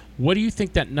 Yeah. What do you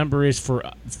think that number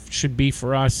should be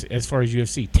for us as far as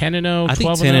UFC? 10-0, 12-0? I think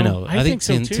 10-0. I think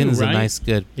so 10 too, is right? a nice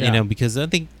good, because I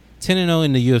think 10-0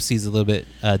 in the UFC is a little bit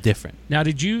different. Now,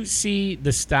 did you see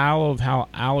the style of how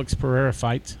Alex Pereira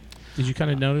fights? Did you kind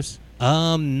of notice?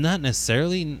 Not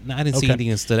necessarily. I didn't see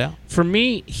anything that stood out. For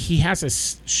me, he has a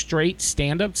straight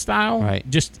stand-up style. Right.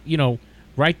 Just,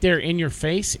 right there in your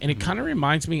face, and it kind of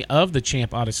reminds me of the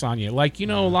champ Adesanya. Like, a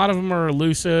lot of them are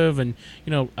elusive, and,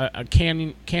 a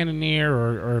Cannonier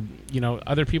or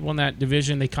other people in that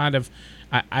division, they kind of,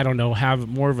 I don't know, have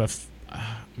more of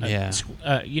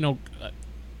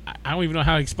I don't even know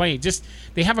how to explain it. Just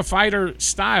they have a fighter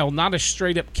style, not a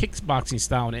straight-up kickboxing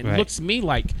style. And it looks to me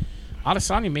like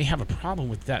Adesanya may have a problem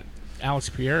with that Alex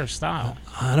Pereira style.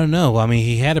 I don't know. I mean,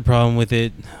 he had a problem with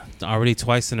it already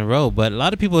twice in a row. But a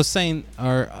lot of people are saying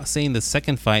the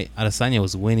second fight, Adesanya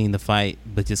was winning the fight,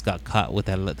 but just got caught with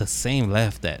the same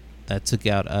left that took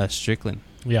out Strickland.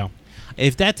 Yeah.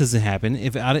 If that doesn't happen,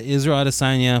 if Israel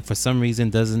Adesanya for some reason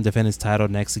doesn't defend his title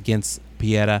next against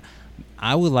Pieta,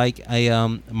 I would like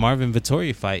a Marvin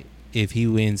Vettori fight if he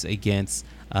wins against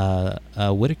Robert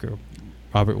Whittaker.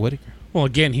 Well,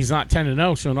 again, he's not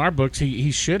 10-0, so in our books,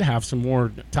 he should have some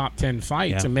more top 10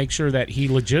 fights and make sure that he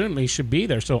legitimately should be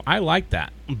there. So I like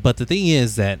that. But the thing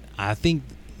is that I think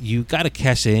you got to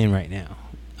cash it in right now.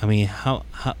 I mean, how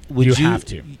would you have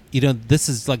to? This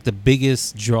is like the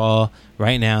biggest draw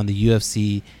right now in the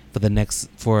UFC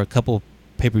for a couple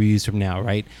pay-per-views from now,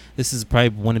 right? This is probably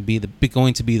going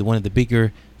to be one of the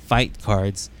bigger fight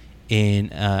cards in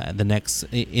the next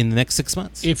 6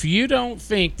 months. If you don't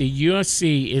think the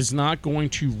UFC is not going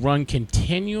to run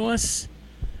continuous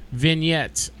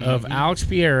vignettes of Alex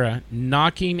Pereira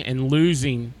knocking and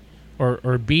losing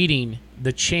or beating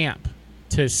the champ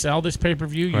to sell this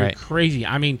pay-per-view, you're crazy.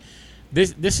 I mean,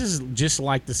 this is just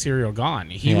like the serial gone.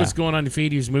 He was going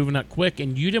undefeated. He was moving up quick,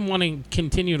 and you didn't want to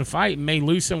continue to fight and may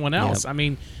lose someone else. I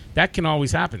mean, that can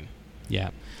always happen. Yeah.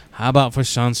 How about for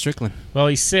Sean Strickland? Well,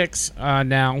 he's 6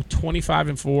 now,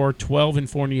 25-4,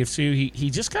 12-4 in the UFC. He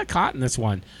just got caught in this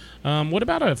one. What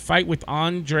about a fight with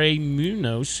Andre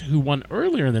Munoz, who won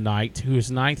earlier in the night, who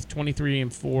is 9th,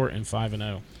 23-4, and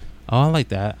 5-0? Oh, I like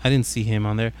that. I didn't see him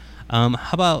on there. How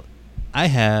about I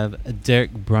have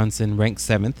Derek Brunson ranked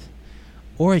 7th,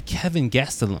 or Kevin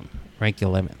Gastelum ranked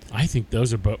 11th. I think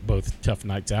those are both tough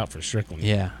nights out for Strickland.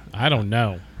 Yeah. I don't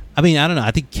know. I mean, I don't know.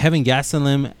 I think Kevin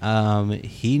Gastelum,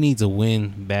 he needs a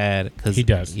win bad because he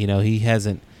does. He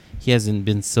hasn't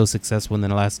been so successful in the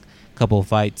last couple of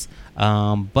fights.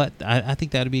 But I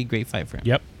think that would be a great fight for him.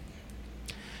 Yep.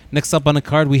 Next up on the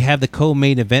card, we have the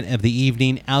co-main event of the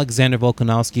evening: Alexander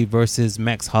Volkanovski versus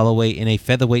Max Holloway in a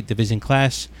featherweight division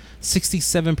clash.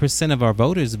 67% of our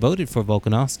voters voted for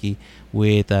Volkanovski,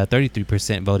 with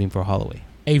 33% voting for Holloway.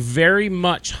 A very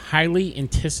much highly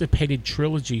anticipated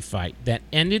trilogy fight that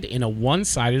ended in a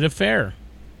one-sided affair.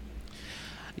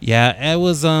 Yeah, it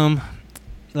was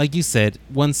like you said,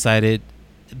 one-sided.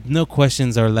 No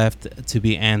questions are left to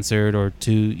be answered or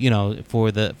to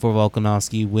for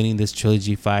Volkanovski winning this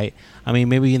trilogy fight. I mean,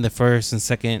 maybe in the first and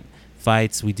second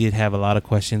fights we did have a lot of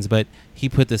questions, but he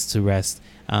put this to rest.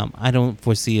 I don't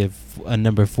foresee a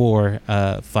number 4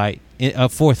 fight, a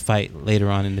fourth fight later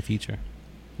on in the future.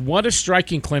 What a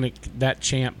striking clinic that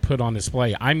champ put on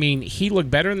display. I mean, he looked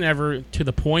better than ever to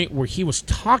the point where he was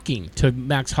talking to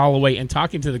Max Holloway and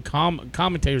talking to the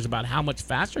commentators about how much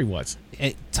faster he was.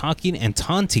 Talking and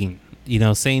taunting,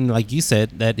 saying, like you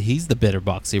said, that he's the better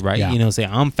boxer, right? Yeah. Saying,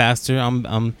 I'm faster,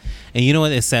 and you know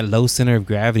what? It's that low center of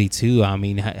gravity, too. I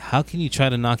mean, how can you try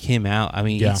to knock him out? I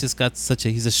mean, he's just got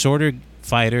he's a shorter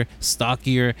fighter,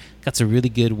 stockier, got a really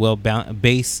good,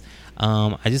 base.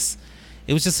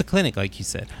 It was just a clinic, like you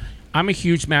said. I'm a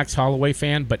huge Max Holloway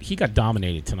fan, but he got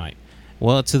dominated tonight.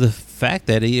 Well, to the fact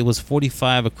that it was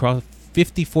 50-45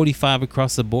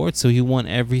 across the board, so he won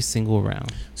every single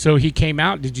round. So he came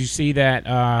out. Did you see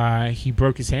that he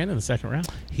broke his hand in the second round?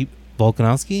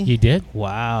 Volkanovski? He did.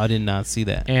 Wow, I did not see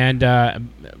that. And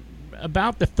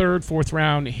about the third, fourth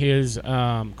round, his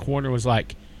corner was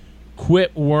like,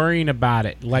 quit worrying about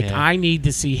it. I need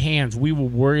to see hands. We will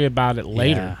worry about it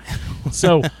later. Yeah.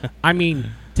 So, I mean,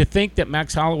 to think that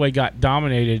Max Holloway got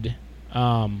dominated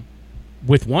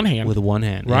with one hand. With one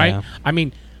hand, right? Yeah. I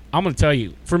mean, I'm going to tell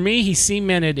you, for me, he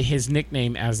cemented his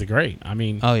nickname as the Great. I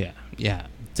mean. Oh, yeah. Yeah,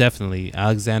 definitely.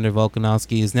 Alexander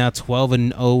Volkanovski is now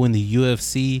 12-0 in the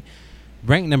UFC,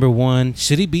 ranked number 1.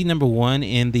 Should he be number 1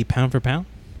 in the pound for pound?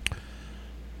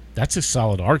 That's a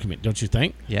solid argument, don't you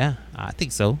think? Yeah, I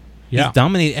think so. Yeah. He's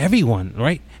dominated everyone,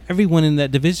 right? Everyone in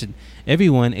that division.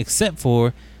 Everyone except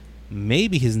for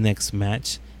maybe his next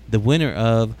match, the winner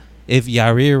of if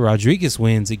Yair Rodriguez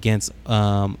wins against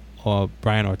Brian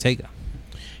Ortega.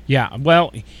 Yeah,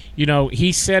 well,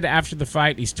 he said after the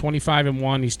fight he's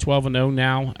 25-1, he's 12-0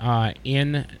 now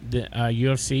in the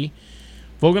UFC.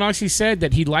 Volkanovski said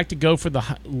that he'd like to go for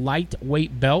the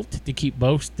lightweight belt to keep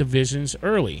both divisions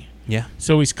early. Yeah.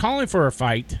 So he's calling for a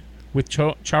fight with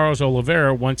Charles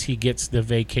Oliveira once he gets the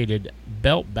vacated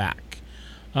belt back.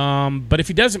 But if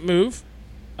he doesn't move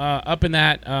up in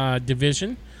that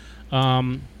division,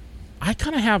 I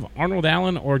kind of have Arnold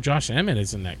Allen or Josh Emmett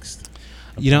as the next.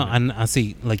 I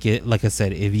see, like I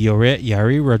said, if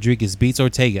Yair Rodriguez beats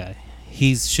Ortega,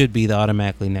 he should be the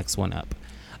automatically next one up.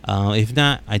 If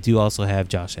not, I do also have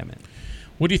Josh Emmett.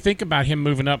 What do you think about him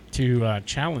moving up to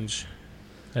challenge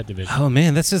that division? Oh,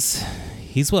 man,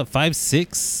 he's what,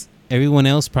 5'6"? Everyone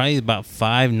else probably about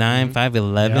 5'9",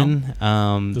 5'11".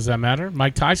 Yeah. Does that matter?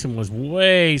 Mike Tyson was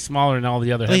way smaller than all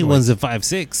the other heavyweights. He wasn't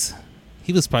 5'6".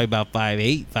 He was probably about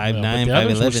 5'8", 5'9",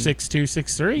 5'11". 6'2",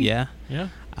 6'3". Yeah. Yeah.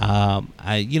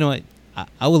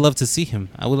 I would love to see him.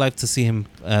 I would like to see him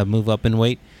move up in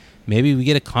weight. Maybe we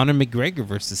get a Conor McGregor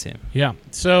versus him. Yeah.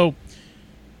 So,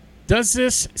 does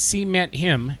this cement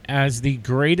him as the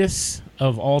greatest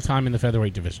of all time in the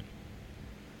featherweight division?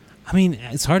 I mean,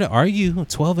 it's hard to argue.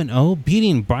 12-0,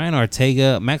 beating Brian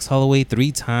Ortega, Max Holloway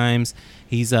 3 times.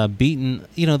 He's beaten,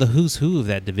 the who's who of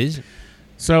that division.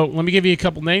 So let me give you a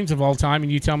couple names of all time,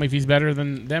 and you tell me if he's better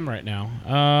than them right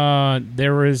now.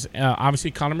 There is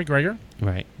obviously Conor McGregor.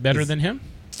 Right. Better than him?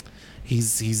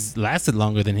 He's lasted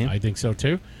longer than him. I think so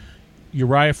too.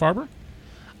 Uriah Faber?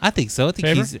 I think so. I think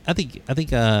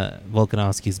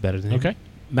Volkanovski is better than him. Okay.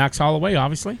 Max Holloway,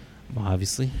 obviously. Well,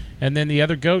 obviously. And then the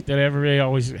other GOAT that everybody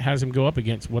always has him go up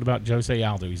against, what about Jose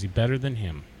Aldo? Is he better than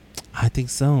him? I think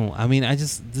so. I mean,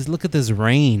 just look at this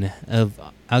reign of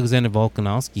Alexander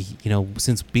Volkanovski,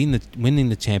 since winning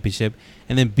the championship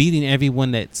and then beating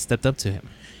everyone that stepped up to him.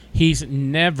 He's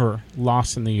never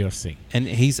lost in the UFC. And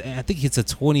I think it's a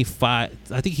 25.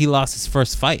 I think he lost his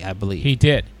first fight, I believe. He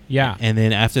did. Yeah. And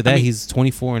then after that, he's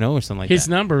 24-0 or something like that. His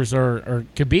numbers are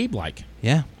Khabib-like.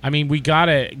 Yeah. I mean, we got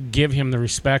to give him the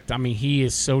respect. I mean, he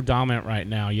is so dominant right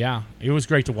now. Yeah. It was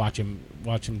great to watch him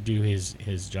do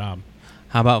his job.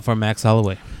 How about for Max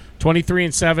Holloway?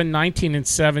 23-7,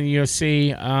 19-7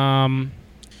 UFC.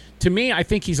 To me, I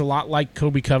think he's a lot like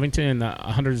Kobe Covington in the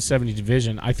 170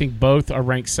 division. I think both are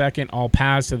ranked second, all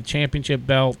paths to the championship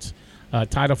belt.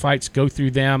 Title fights go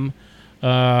through them.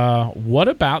 What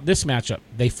about this matchup?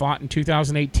 They fought in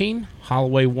 2018.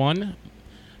 Holloway won,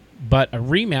 but a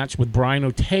rematch with Brian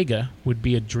Ortega would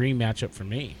be a dream matchup for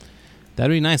me.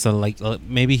 That'd be nice.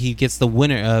 Maybe he gets the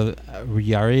winner of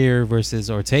Yair versus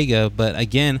Ortega. But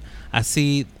again, I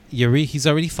see Yair. He's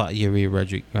already fought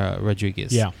Yair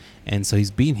Rodriguez. Yeah, and so he's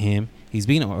beaten him. He's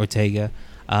beaten Ortega.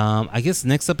 I guess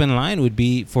next up in line would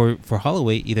be for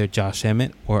Holloway either Josh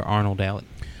Emmett or Arnold Allen.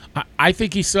 I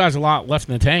think he still has a lot left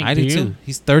in the tank. I do too.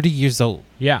 He's 30 years old.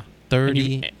 Yeah. 30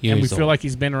 years and we old. feel like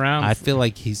he's been around. I feel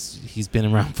like he's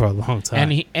been around for a long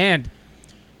time. And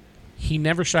he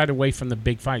never shied away from the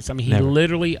big fights. I mean, he Never.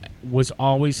 literally was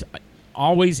always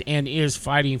and is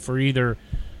fighting for either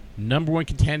number one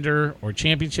contender or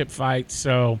championship fight.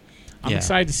 So I'm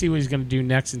excited to see what he's going to do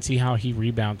next and see how he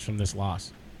rebounds from this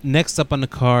loss. Next up on the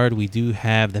card, we do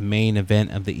have the main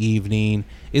event of the evening.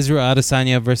 Israel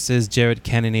Adesanya versus Jared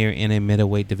Cannonier in a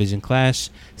middleweight division clash.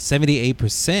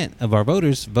 78% of our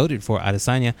voters voted for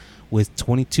Adesanya, with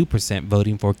 22%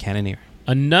 voting for Cannonier.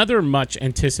 Another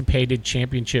much-anticipated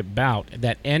championship bout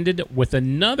that ended with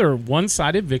another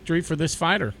one-sided victory for this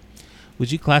fighter.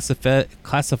 Would you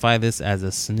classify this as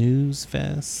a snooze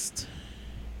fest?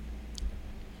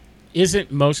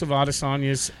 Isn't most of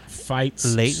Adesanya's fights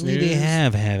lately snooze? They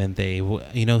haven't they?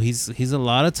 You know, he's a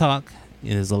lot of talk.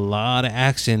 There's a lot of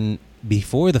action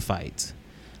before the fight,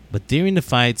 but during the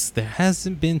fights there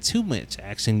hasn't been too much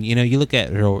action. You know, you look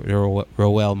at Roel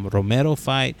Romero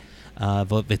fight,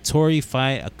 Vettori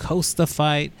fight, Acosta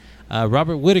fight,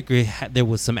 Robert Whittaker. There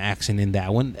was some action in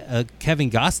that one. Kevin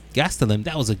Gastelum,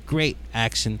 that was a great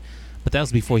action, but that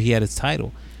was before he had his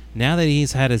title. Now that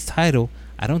he's had his title,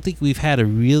 I don't think we've had a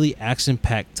really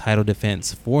action-packed title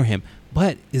defense for him.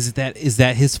 But is that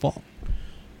his fault?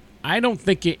 I don't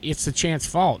think it's the champ's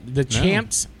fault. The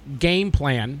champ's game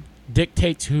plan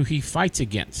dictates who he fights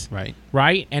against.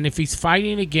 Right? And if he's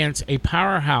fighting against a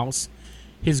powerhouse,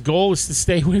 his goal is to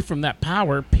stay away from that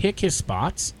power, pick his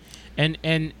spots,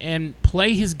 and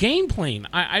play his game plan.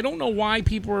 I don't know why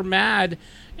people are mad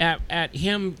at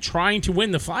him trying to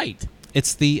win the fight.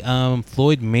 It's the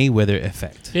Floyd Mayweather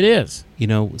effect. It is. You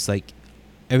know, it's like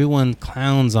everyone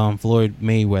clowns on Floyd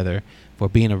Mayweather for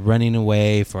being running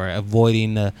away, for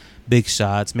avoiding the big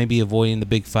shots, maybe avoiding the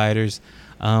big fighters.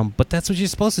 But that's what you're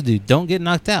supposed to do. Don't get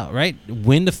knocked out, right?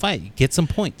 Win the fight. Get some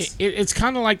points. It's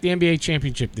kind of like the NBA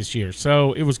championship this year.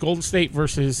 So it was Golden State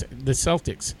versus the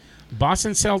Celtics.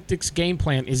 Boston Celtics game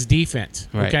plan is defense,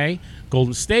 okay?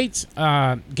 Golden State's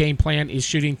game plan is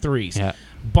shooting threes. Yeah.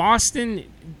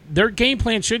 Boston, their game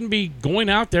plan shouldn't be going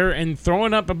out there and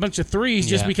throwing up a bunch of threes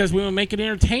just because we want to make it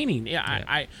entertaining.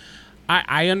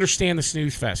 I understand the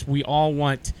snooze fest. We all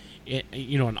want,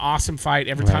 an awesome fight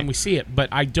every time we see it. But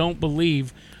I don't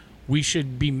believe we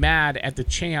should be mad at the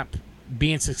champ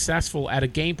being successful at a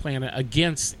game plan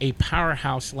against a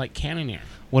powerhouse like Cannonier.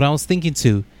 What I was thinking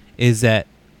too is that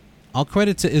all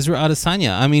credit to Israel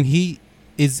Adesanya. I mean,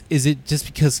 is it just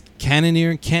because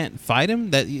Cannonier can't fight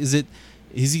him?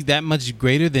 Is he that much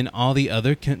greater than all the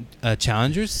other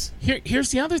challengers?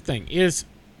 Here's the other thing: is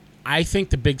I think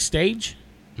the big stage.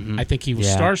 Mm-hmm. I think he was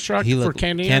starstruck for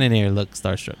Cannonier. Cannonier looked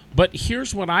starstruck. But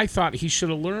here's what I thought he should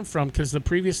have learned from, because the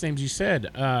previous names you said,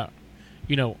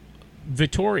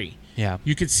 Vettori. Yeah.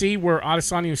 You could see where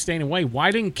Adesanya was staying away.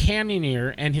 Why didn't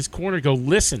Cannonier and his corner go,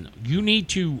 listen, you need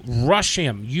to rush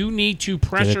him. You need to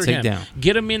pressure him.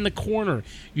 Get him in the corner.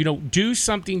 Do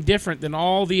something different than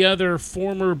all the other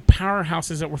former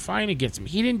powerhouses that were fighting against him.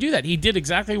 He didn't do that. He did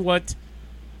exactly what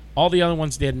all the other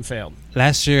ones did and failed.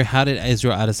 Last year, how did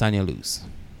Israel Adesanya lose?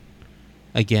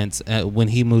 Against when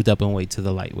he moved up in weight to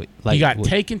the lightweight. He got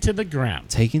taken to the ground.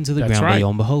 By Jan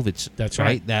Blachowicz. That's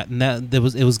right.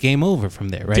 It was game over from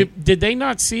there, right? Did they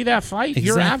not see that fight? Exactly.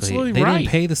 You're absolutely they right. They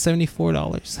didn't pay the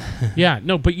 $74. Yeah,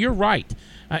 no, but you're right.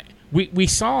 We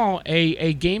saw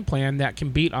a game plan that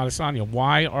can beat Adesanya.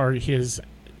 Why are his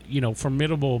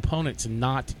formidable opponents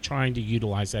not trying to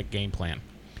utilize that game plan?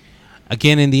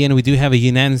 Again, in the end, we do have a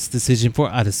unanimous decision for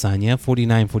Adesanya,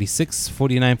 49-46,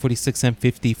 49-46, and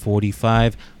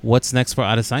 50-45. What's next for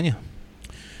Adesanya?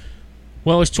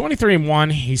 Well, he's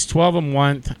 23-1. He's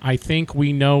 12-1. I think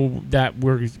we know that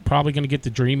we're probably going to get the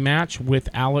dream match with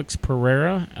Alex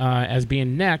Pereira as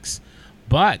being next.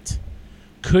 But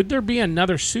could there be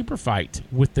another super fight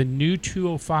with the new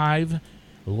 205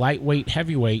 lightweight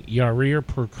heavyweight Yair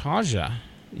Prochazka?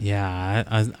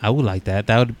 Yeah, I would like that.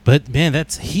 But man,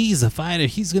 he's a fighter.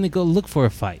 He's gonna go look for a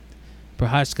fight.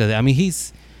 Prochazka. I mean,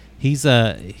 he's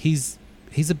a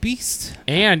beast,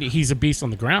 and he's a beast on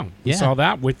the ground. We saw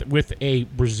that with a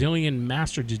Brazilian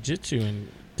master jiu-jitsu in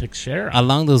Teixeira.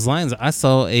 Along those lines, I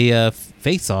saw a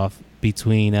face-off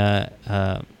between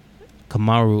Kamaru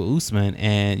Usman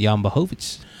and Jan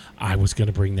Blachowicz. I was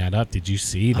gonna bring that up. Did you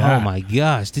see that? Oh my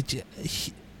gosh! Did you?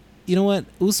 You know what?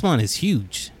 Usman is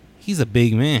huge. He's a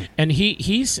big man. And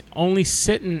he's only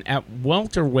sitting at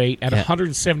welterweight at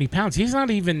 170 pounds. He's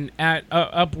not even at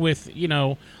up with,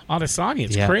 Adesanya.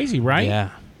 It's crazy, right?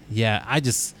 Yeah. Yeah.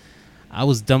 I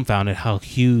was dumbfounded how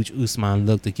huge Usman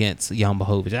looked against Jan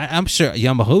Blachowicz. I'm sure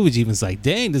Jan Blachowicz even was like,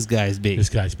 dang, this guy's big. This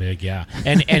guy's big, yeah.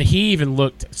 And he even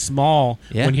looked small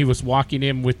when he was walking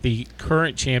in with the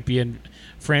current champion,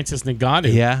 Francis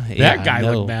Ngannou. Yeah. That guy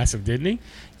looked massive, didn't he?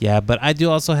 Yeah, but I do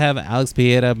also have Alex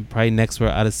Pereira probably next for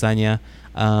Adesanya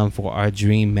for our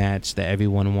dream match that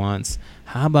everyone wants.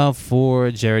 How about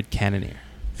for Jared Cannonier?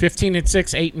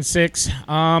 15-6,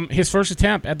 8-6. His first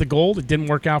attempt at the gold, it didn't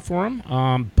work out for him,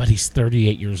 but he's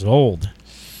 38 years old.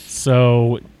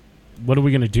 So what are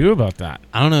we going to do about that?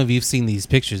 I don't know if you've seen these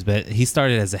pictures, but he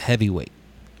started as a heavyweight.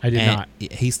 I did not.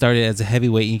 He started as a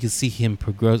heavyweight, and you can see him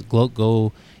go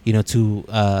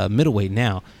to middleweight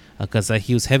now, because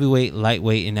he was heavyweight,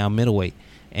 lightweight, and now middleweight.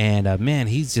 And man,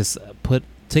 he's just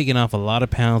taking off a lot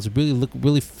of pounds.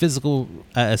 Really physical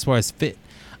as far as fit.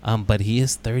 But he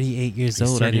is 38 years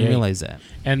old. 38. I didn't realize that.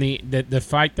 And the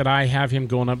fight that I have him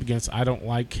going up against, I don't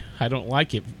like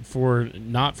it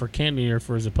not for Cannonier,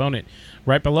 for his opponent.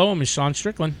 Right below him is Sean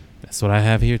Strickland. That's what I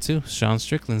have here too. Sean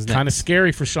Strickland's kind of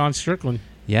scary for Sean Strickland.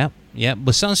 Yeah.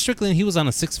 But Sean Strickland, he was on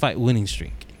a 6-fight winning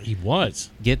streak. He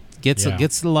was. Gets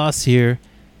the loss here.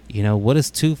 What does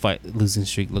 2-fight losing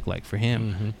streak look like for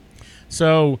him? Mm-hmm.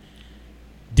 So,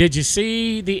 did you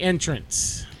see the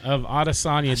entrance of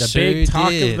Adesanya, the big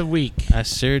talk of the week? I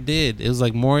sure did. It was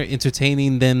like more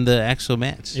entertaining than the actual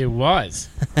match. It was.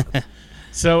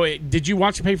 So, did you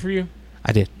watch the pay-per-view?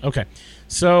 I did. Okay.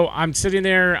 So, I'm sitting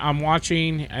there, I'm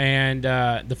watching, and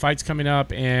the fight's coming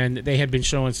up, and they had been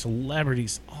showing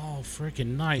celebrities all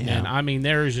freaking night, man. I mean,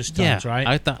 there is just tons, right?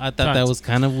 I thought that was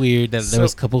kind of weird that there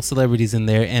was a couple celebrities in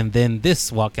there, and then this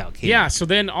walkout came. Yeah, so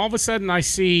then all of a sudden I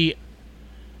see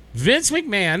Vince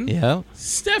McMahon,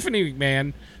 Stephanie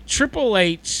McMahon, Triple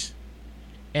H,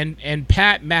 and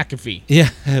Pat McAfee. Yeah,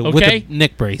 okay? With a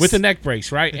neck brace. With a neck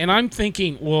brace, right? And I'm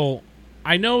thinking, well,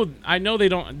 I know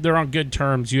they're on good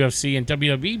terms, UFC and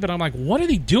WWE, but I'm like, what are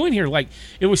they doing here? Like,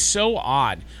 it was so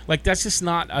odd. Like, that's just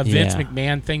not a Vince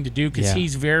McMahon thing to do, because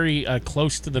he's very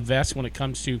close to the vest when it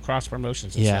comes to cross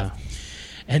promotions and stuff.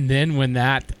 And then when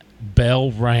that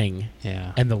bell rang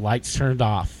and the lights turned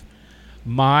off,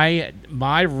 my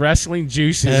wrestling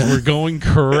juices were going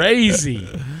crazy.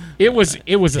 It was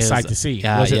a sight to see.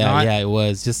 Was it not? Yeah, it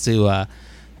was. Just to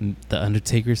the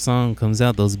Undertaker song comes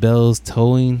out, those bells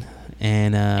tolling,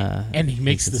 and he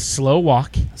makes the slow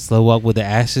walk with the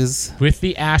ashes. With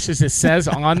the ashes, it says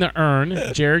on the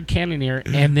urn, Jared Cannonier.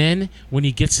 And then when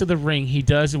he gets to the ring, he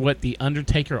does what the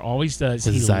Undertaker always does.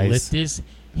 He lifts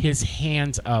his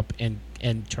hands up and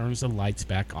turns the lights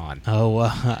back on. Oh,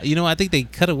 I think they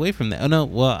cut away from that. Oh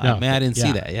no, I didn't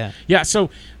see that. Yeah.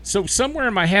 So somewhere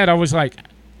in my head, I was like,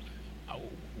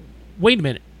 wait a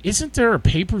minute. Isn't there a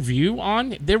pay-per-view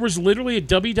on? There was literally a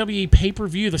WWE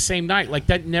pay-per-view the same night. Like,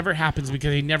 that never happens because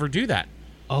they never do that.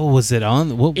 Oh, was it on?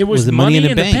 It was it Money in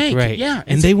the Bank? Right. Yeah.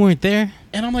 And they weren't there?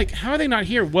 And I'm like, how are they not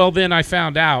here? Well, then I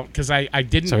found out, because I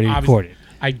didn't. It's already reported.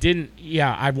 I didn't.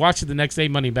 Yeah, I watched it the next day,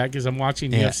 Money Back, because I'm watching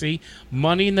UFC.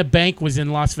 Money in the Bank was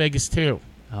in Las Vegas too.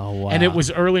 Oh wow! And it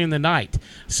was early in the night,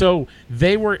 so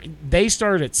they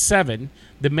started at 7.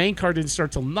 The main card didn't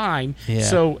start till 9,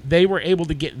 so they were able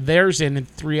to get theirs in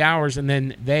 3 hours, and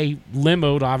then they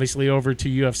limoed obviously over to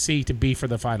UFC to be for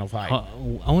the final fight.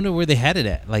 I wonder where they had it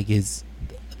at. Like, is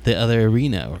the other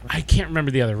arena? I can't remember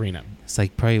the other arena. It's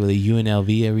like probably the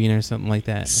UNLV arena or something like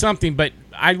that. Something, but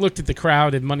I looked at the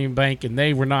crowd at Money in the Bank, and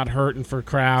they were not hurting for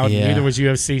crowd. Yeah. Neither was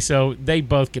UFC, so they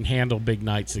both can handle big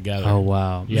nights together. Oh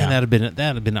wow! Yeah, man, that'd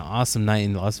have been an awesome night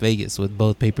in Las Vegas with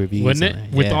both pay-per-views, wouldn't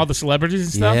it? With all the celebrities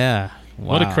and stuff. Yeah,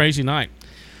 wow. What a crazy night.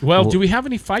 Well, do we have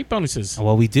any fight bonuses?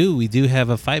 Well, we do. We do have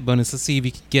a fight bonus. Let's see if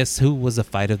you can guess who was the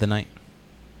fight of the night.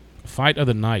 Fight of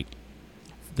the night.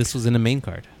 This was in the main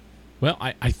card. Well,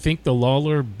 I think the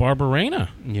Lawler Barberena.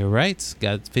 You're right.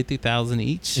 Got 50,000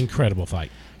 each. Incredible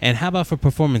fight. And how about for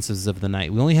performances of the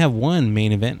night? We only have one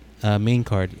main event, main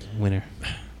card winner.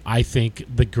 I think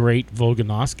the great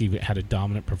Volkanovski had a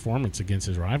dominant performance against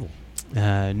his rival.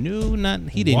 No,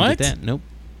 he didn't get that. Nope.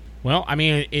 Well, I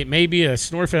mean, it may be a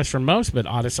snore fest for most, but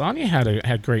Adesanya had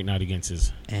a great night against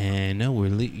his. And no,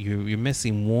 you're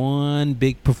missing one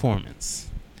big performance.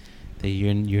 That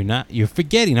you're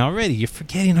forgetting already.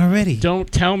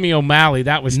 Don't tell me O'Malley.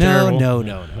 That was terrible.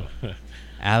 No.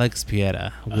 Alex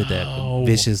Pereira with that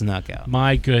vicious knockout.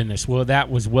 My goodness. Well,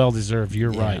 that was well deserved. You're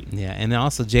right. Yeah, and then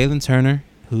also Jalen Turner,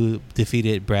 who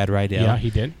defeated Brad Riddell. Yeah, he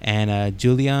did. And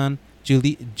Julia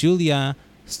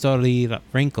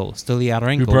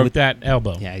Stoliarenko. Who broke that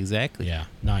elbow. Yeah, exactly. Yeah,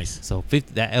 nice. So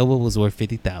that elbow was worth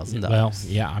 $50,000. Well,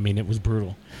 yeah, I mean, it was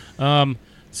brutal.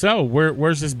 So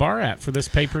where's this bar at for this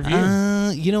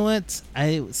pay-per-view? You know what?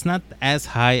 It's not as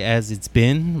high as it's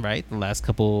been, right? The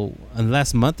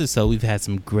last month or so, we've had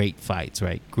some great fights,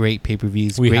 right? Great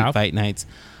pay-per-views, great fight nights.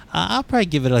 I'll probably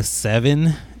give it a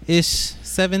 7-ish,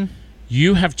 7.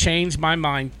 You have changed my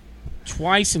mind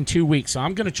twice in 2 weeks, so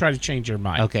I'm going to try to change your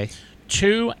mind. Okay.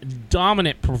 2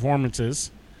 dominant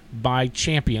performances by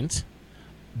champions.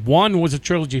 One was a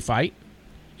trilogy fight.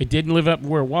 It didn't live up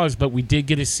where it was, but we did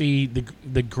get to see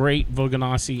the great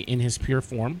Volkanovski in his pure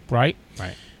form, right?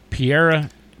 Right.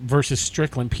 Pereira versus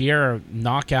Strickland. Pereira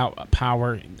knockout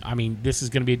power. I mean, this is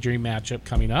going to be a dream matchup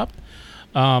coming up.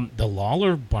 The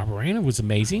Lawler-Barberena was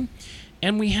amazing.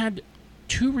 And we had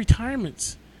 2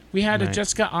 retirements. We had a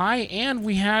Jessica Ai and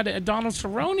we had a Donald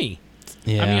Cerrone.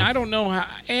 Yeah. I mean, I don't know how.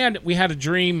 And we had a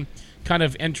dream kind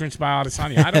of entrance by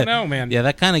Adesanya. I don't know, man. Yeah,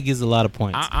 that kind of gives a lot of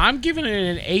points. I'm giving it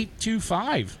an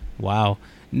 8.25. Wow.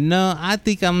 No, I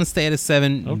think I'm going to stay at a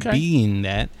 7, being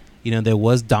that, there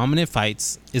was dominant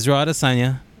fights. Israel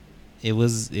Adesanya, it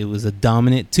was a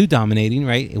dominant, too dominating,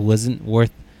 right? It wasn't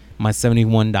worth my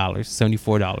 $71,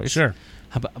 $74. Sure.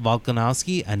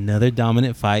 Volkanovski, another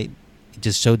dominant fight. It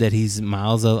just showed that he's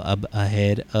miles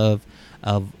ahead of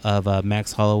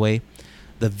Max Holloway.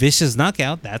 The vicious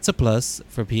knockout, that's a plus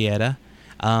for Pieta.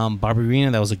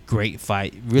 Barberena, that was a great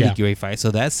fight. Really great fight.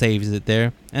 So that saves it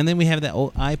there. And then we have that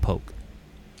old eye poke.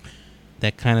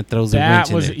 That kind of throws a wrench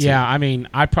in there, too. Yeah, I mean,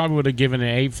 I probably would have given it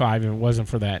an 8.5 if it wasn't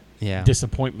for that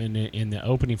disappointment in the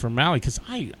opening from Malley. Because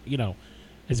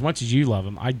as much as you love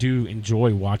him, I do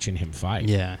enjoy watching him fight.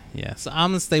 Yeah. So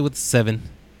I'm going to stay with 7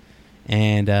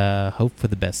 and hope for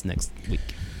the best next week.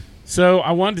 So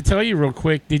I wanted to tell you real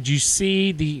quick, did you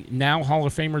see the now Hall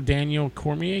of Famer Daniel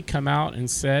Cormier come out and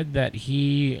said that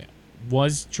he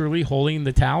was truly holding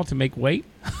the towel to make weight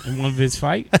in one of his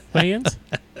weigh-ins?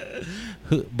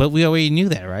 But we already knew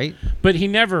that, right? But he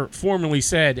never formally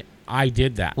said, I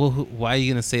did that. Well, why are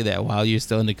you going to say that while you're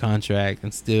still in the contract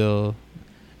and still...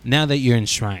 Now that you're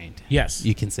enshrined, yes,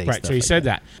 you can say right. Stuff So he like said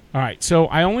that. All right. So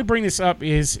I only bring this up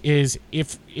is if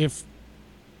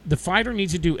the fighter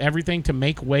needs to do everything to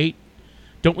make weight,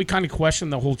 don't we kind of question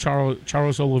the whole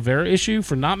Charles Oliveira issue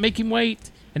for not making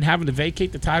weight and having to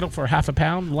vacate the title for half a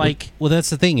pound? Well, that's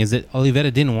the thing is that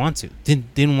Oliveira didn't want to,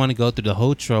 didn't want to go through the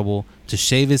whole trouble to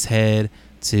shave his head,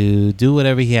 to do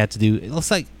whatever he had to do. It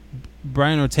looks like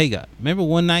Brian Ortega. Remember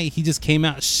one night he just came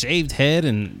out shaved head,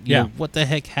 and you know, what the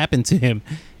heck happened to him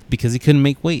because he couldn't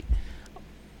make weight.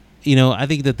 I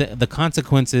think that the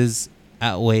consequences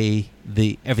outweigh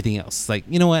the everything else. Like,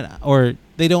 you know what? Or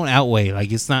they don't outweigh.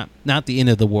 Like, it's not the end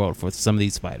of the world for some of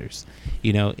these fighters.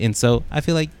 And so I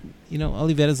feel like,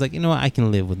 Oliveira's like, what? I can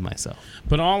live with myself.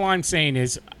 But all I'm saying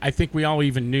is I think we all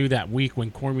even knew that week when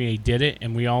Cormier did it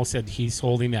and we all said he's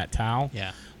holding that towel.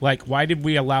 Yeah. Like, why did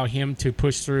we allow him to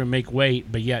push through and make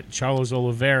weight, but yet Charles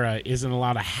Oliveira isn't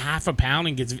allowed a half a pound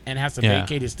and has to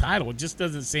vacate his title? It just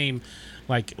doesn't seem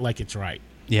like it's right.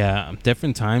 Yeah,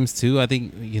 different times, too. I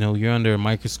think, you're under a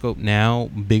microscope now,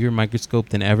 bigger microscope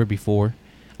than ever before.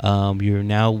 You're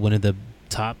now one of the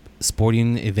top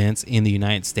sporting events in the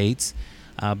United States.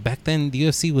 Back then, the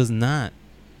UFC was not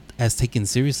as taken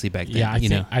seriously back then.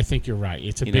 Yeah, I think you're right.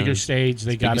 It's a bigger stage.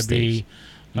 They got to be...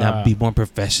 Now be more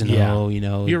professional,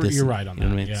 You're right on that. I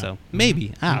mean? Yeah. So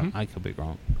maybe I could be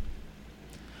wrong.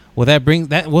 Well,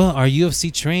 our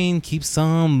UFC train keeps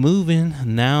on moving.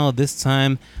 Now this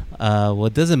time,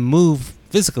 it doesn't move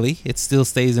physically. It still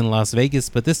stays in Las Vegas,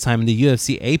 but this time in the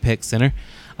UFC Apex Center.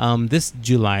 This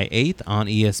July 8th on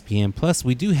ESPN Plus,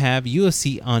 we do have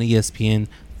UFC on ESPN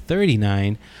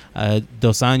 39,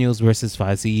 Dos Anjos versus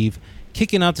Fiziev.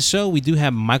 Kicking out the show, we do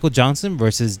have Michael Johnson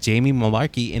versus Jamie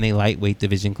Mullarkey in a lightweight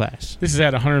division clash. This is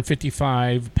at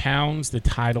 155 pounds. The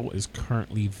title is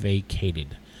currently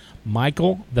vacated.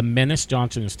 Michael the Menace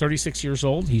Johnson is 36 years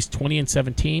old. He's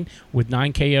 20-17 with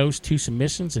 9 KOs, 2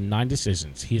 submissions, and 9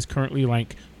 decisions. He is currently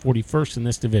ranked 41st in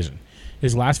this division.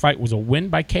 His last fight was a win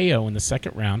by KO in the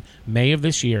second round, May of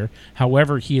this year.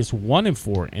 However, he is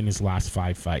 1-4 in his last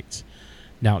 5 fights.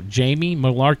 Now, Jamie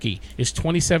Mullarkey is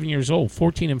 27 years old,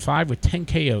 14-5 with 10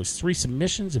 KOs, 3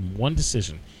 submissions, and 1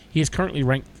 decision. He is currently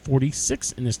ranked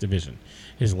 46th in this division.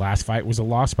 His last fight was a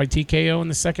loss by TKO in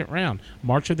the second round,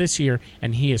 March of this year,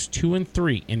 and he is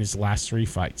 2-3 in his last 3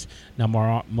 fights. Now,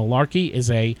 Mullarkey is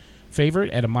a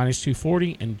favorite at a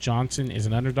 -240, and Johnson is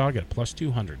an underdog at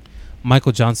 +200.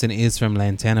 Michael Johnson is from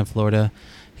Lantana, Florida.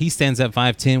 He stands at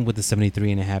 5'10" with a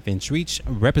 73.5-inch reach,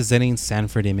 representing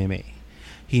Sanford MMA.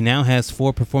 He now has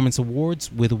 4 performance awards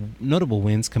with notable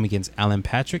wins come against Alan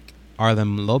Patrick,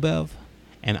 Artem Lobev,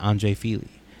 and Andre Feely.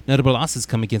 Notable losses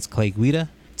come against Clay Guida,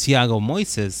 Thiago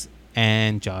Moises,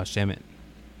 and Josh Emmett.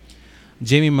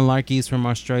 Jamie Malarkey is from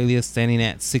Australia, standing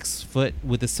at 6 foot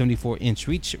with a 74-inch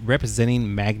reach,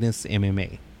 representing Magnus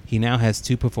MMA. He now has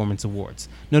 2 performance awards.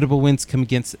 Notable wins come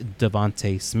against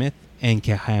Devontae Smith and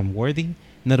Kaham Worthy.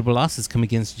 Notable losses come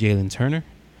against Jalen Turner,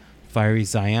 Fiery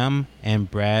Zayam, and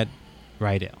Brad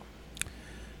Rydell.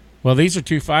 Well, these are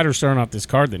 2 fighters starting off this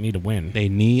card that need a win. They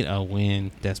need a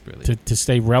win desperately to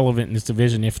stay relevant in this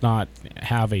division, if not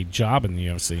have a job in the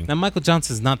UFC. Now, Michael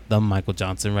Johnson's not the Michael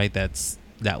Johnson, right?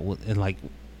 Like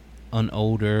an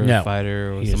older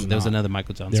fighter or something. There was another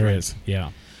Michael Johnson. There is,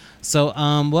 yeah. So,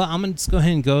 I'm going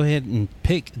to go ahead and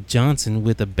pick Johnson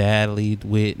with a badly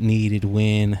needed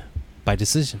win by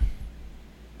decision.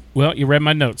 Well, you read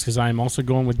my notes because I am also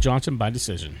going with Johnson by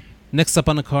decision. Next up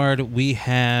on the card, we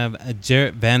have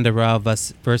Jarrett Vanderhaar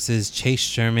versus Chase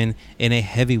Sherman in a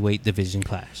heavyweight division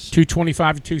clash.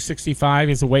 225 to 265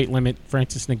 is the weight limit.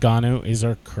 Francis Ngannou is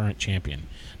our current champion.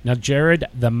 Now, Jared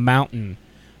the Mountain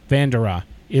Vanderhaar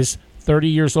is 30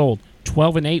 years old,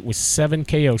 12-8 with 7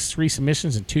 KOs, 3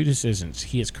 submissions, and 2 decisions.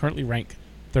 He is currently ranked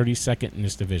 32nd in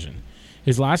this division.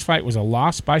 His last fight was a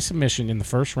loss by submission in the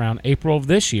first round, April of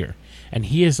this year, and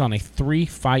he is on a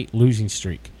 3-fight losing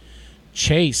streak.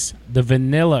 Chase, the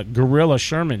Vanilla Gorilla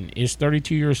Sherman, is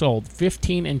 32 years old,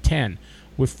 15-10,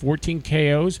 with 14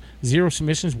 KOs, 0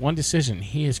 submissions, 1 decision.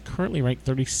 He is currently ranked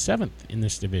 37th in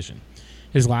this division.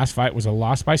 His last fight was a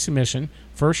loss by submission,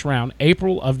 first round,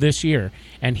 April of this year,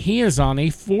 and he is on a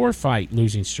 4-fight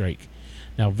losing streak.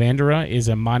 Now, Vanderhaar is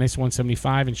a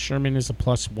 -175, and Sherman is a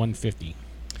 +150.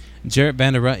 Jarrett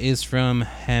Vanderhaar is from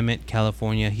Hammett,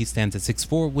 California. He stands at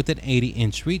 6'4" with an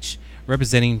 80-inch reach,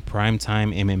 representing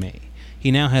Primetime MMA.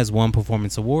 He now has 1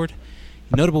 performance award.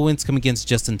 Notable wins come against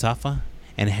Justin Tafa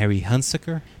and Harry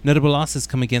Hunsaker. Notable losses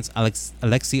come against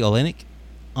Alexei Olenek,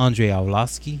 Andrei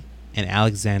Arlovsky, and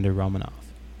Alexander Romanov.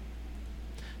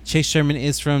 Chase Sherman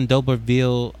is from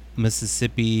D'Iberville,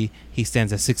 Mississippi. He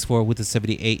stands at 6'4" with a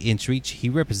 78-inch reach. He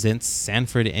represents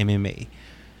Sanford MMA.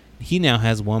 He now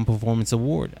has 1 performance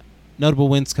award. Notable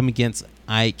wins come against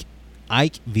Ike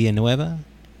Villanueva,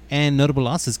 and notable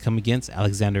losses come against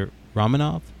Alexander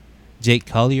Romanov, Jake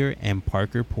Collier, and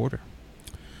Parker Porter.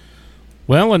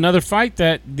 Well, another fight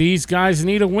that these guys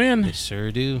need a win. They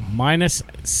sure do.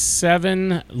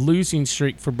 -7 losing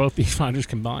streak for both these fighters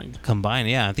combined.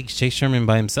 Yeah. I think Chase Sherman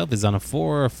by himself is on a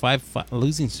 4 or 5 fight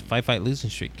losing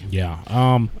streak. Yeah.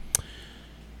 I'm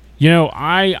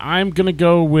going to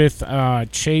go with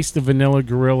Chase the Vanilla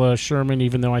Gorilla Sherman,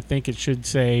 even though I think it should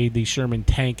say the Sherman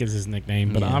Tank is his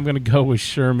nickname. But I'm going to go with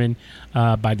Sherman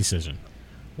by decision.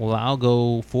 Well, I'll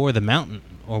go for the Mountain,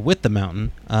 or with the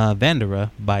Mountain,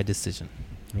 Vanderhaar by decision.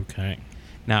 Okay.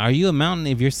 Now, are you a Mountain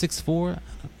if you're 6'4"?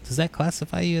 Does that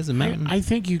classify you as a Mountain? I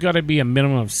think you got to be a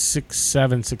minimum of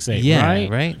 6'7", 6'8", yeah, right?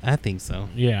 Yeah, right? I think so.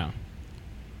 Yeah.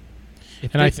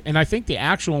 And I think the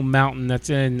actual Mountain that's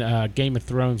in Game of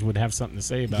Thrones would have something to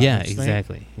say about it. Yeah,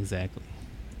 exactly.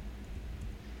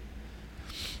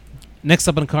 Next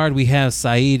up on the card, we have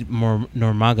Said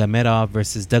Nurmagomedov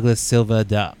versus Douglas Silva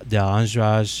de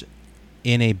Anjos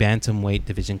in a bantamweight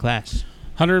division clash.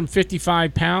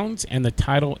 155 pounds, and the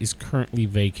title is currently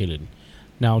vacated.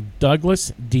 Now,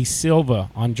 Douglas de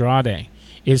Silva Andrade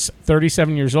is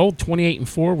 37 years old,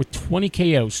 28-4 with 20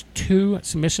 KOs, 2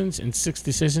 submissions, and 6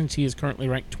 decisions. He is currently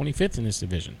ranked 25th in this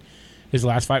division. His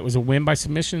last fight was a win by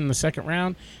submission in the second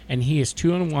round, and he is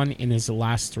 2-1 in his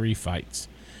last 3 fights.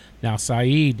 Now,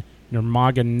 Said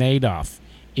Nurmagomedov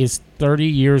is 30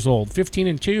 years old,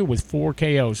 15-2 with 4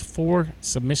 KOs, 4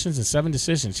 submissions, and 7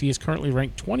 decisions. He is currently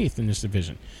ranked 20th in this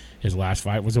division. His last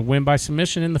fight was a win by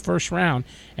submission in the first round,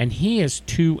 and he is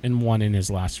 2-1 in his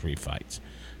last 3 fights.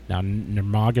 Now,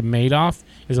 Nurmagomedov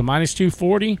is a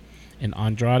 -240, and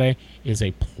Andrade is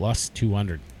a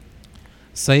 +200.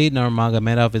 Said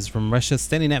Nurmagomedov is from Russia,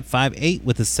 standing at 5'8"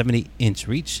 with a 70-inch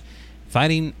reach,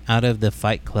 fighting out of the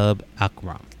Fight Club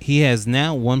Akram. He has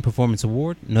now 1 performance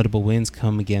award. Notable wins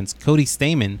come against Cody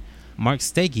Stamann, Mark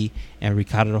Steggy, and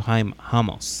Ricardo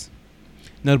Ramos.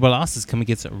 Notable losses come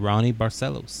against Ronnie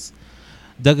Barcelos.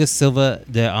 Douglas Silva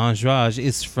de Andrade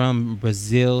is from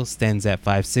Brazil, stands at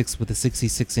 5'6" with a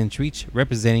 66-inch reach,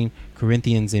 representing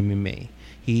Corinthians MMA.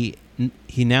 He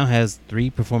now has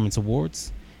 3 performance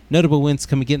awards. Notable wins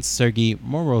come against Sergey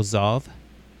Morozov,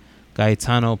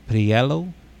 Gaetano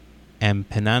Priello, and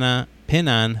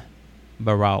Penan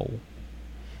Barao.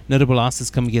 Notable losses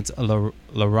come against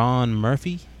Laron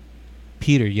Murphy,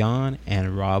 Peter Yan,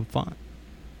 and Rob Font.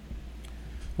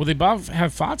 Well, they both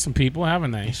have fought some people,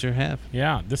 haven't they? They sure have.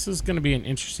 Yeah, this is going to be an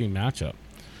interesting matchup.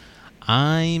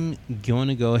 I'm going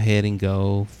to go ahead and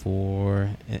go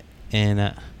for,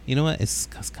 and you know what? It's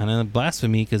kind of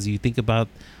blasphemy because you think about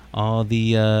all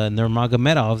the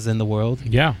Nurmagomedovs in the world.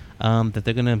 Yeah. That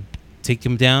they're gonna take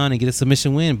him down and get a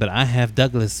submission win. But I have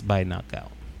Douglas by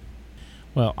knockout.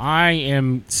 Well, I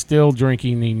am still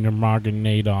drinking the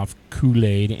Nurmagomedov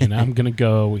Kool-Aid, and I'm gonna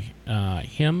go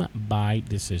him by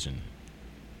decision.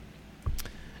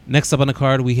 Next up on the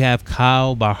card, we have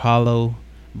Kyle Barhalo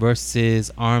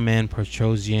versus Arman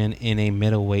Petrosyan in a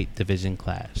middleweight division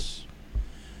clash.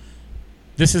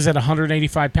 This is at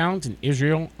 185 pounds, and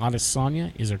Israel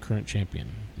Adesanya is our current champion.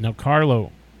 Now,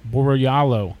 Carlo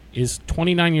Borriallo is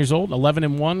 29 years old,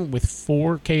 11-1 with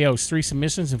 4 KOs, 3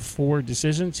 submissions, and 4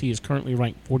 decisions. He is currently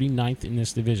ranked 49th in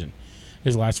this division.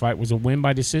 His last fight was a win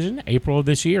by decision, April of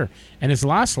this year, and his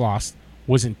last loss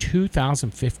was in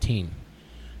 2015.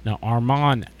 Now,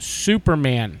 Arman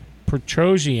Superman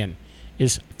Petrosyan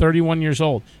is 31 years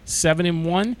old,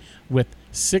 7-1 with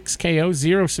 6 KOs,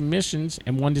 0 submissions,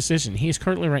 and 1 decision. He is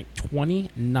currently ranked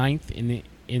 29th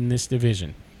in this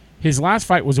division. His last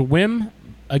fight was a win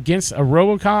against a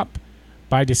RoboCop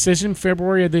by decision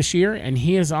February of this year, and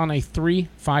he is on a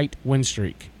 3-fight win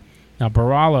streak. Now,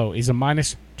 Barallo is a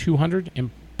 -200, and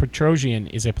Petrosyan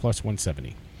is a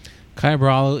 +170. Caio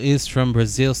Barallo is from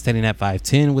Brazil, standing at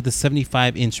 5'10", with a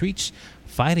 75-inch reach,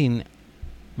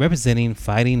 representing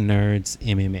Fighting Nerds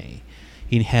MMA.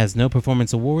 He has no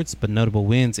performance awards, but a notable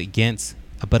win against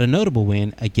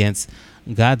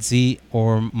Gadzi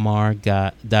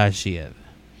Ormargadashiev.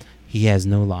 He has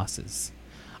no losses.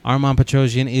 Arman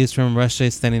Petrosyan is from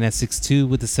Russia, standing at 6'2",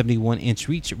 with a 71-inch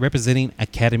reach, representing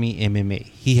Academy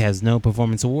MMA. He has no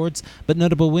performance awards, but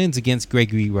notable wins against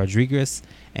Gregory Rodriguez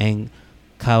and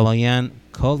Kolyan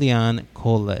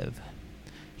Kolev.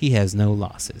 He has no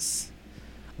losses.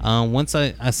 Once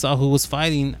I saw who was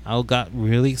fighting, I got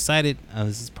really excited.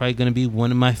 This is probably going to be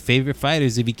one of my favorite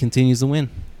fighters if he continues to win.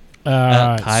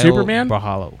 Caio Superman?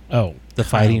 Barhalo. Oh. The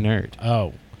Fighting Nerd.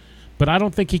 Oh. But I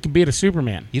don't think he can beat a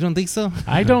Superman. You don't think so?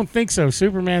 I don't think so.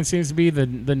 Superman seems to be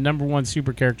the number one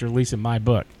super character, at least in my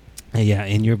book. Yeah,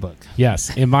 in your book.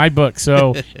 Yes, in my book.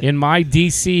 So in my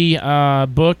DC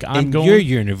book, I'm going... In your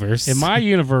universe. In my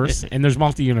universe, and there's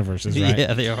multi-universes, right?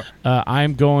 Yeah, there are.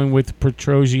 I'm going with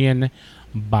Petrosyan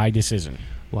by decision.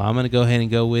 Well, I'm going to go ahead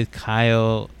and go with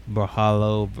Caio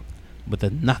Barhalo with a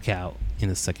knockout in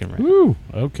the second round. Woo,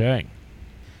 okay.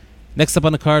 Next up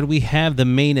on the card, we have the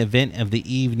main event of the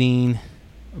evening.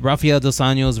 Rafael Dos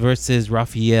Anjos versus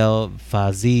Rafael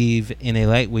Fiziev in a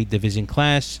lightweight division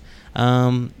clash.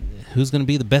 Who's going to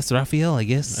be the best Rafael, I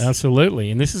guess?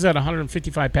 Absolutely. And this is at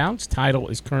 155 pounds. Title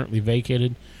is currently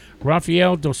vacated.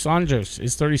 Rafael Dos Anjos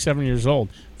is 37 years old,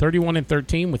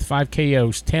 31-13 with 5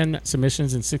 KOs, 10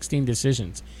 submissions, and 16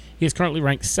 decisions. He is currently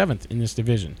ranked 7th in this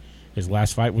division. His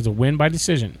last fight was a win by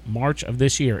decision, March of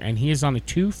this year, and he is on a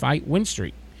 2-fight win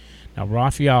streak. Now,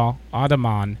 Rafael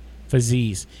Adaman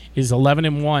Fiziev is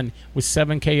 11-1 with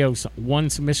 7 KOs, 1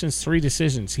 submissions, 3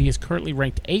 decisions. He is currently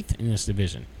ranked 8th in this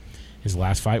division. His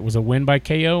last fight was a win by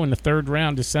KO in the 3rd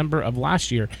round, December of last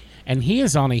year, and he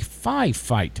is on a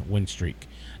 5-fight win streak.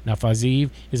 Now, Fiziev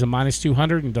is a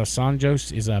 -200, and Dos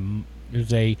Anjos is a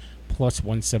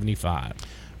 +175.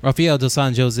 Rafael Dos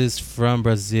Anjos is from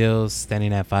Brazil,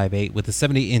 standing at 5'8", with a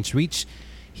 70-inch reach.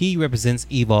 He represents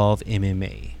Evolve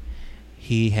MMA.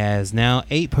 He has now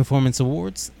 8 performance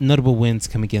awards. Notable wins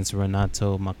come against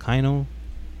Renato Macchino,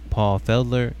 Paul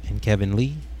Felder, and Kevin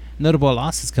Lee. Notable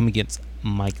losses come against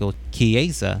Michael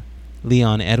Chiesa,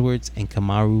 Leon Edwards, and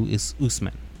Kamaru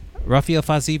Usman. Rafael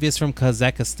Fiziev is from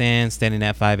Kazakhstan, standing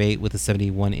at 5'8", with a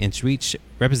 71-inch reach,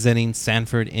 representing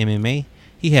Sanford MMA.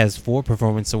 He has 4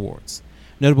 performance awards.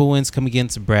 Notable wins come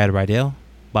against Brad Riddell,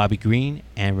 Bobby Green,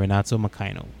 and Renato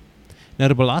Macchino.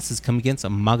 Notable losses come against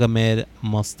Magomed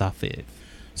Mustafayev.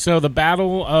 So the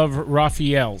battle of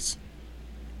Rafaels.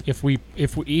 If we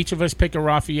each of us pick a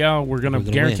Rafael, we're gonna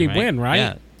guarantee win,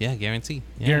 right? Yeah, guarantee.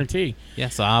 Yeah. Guarantee. Yeah,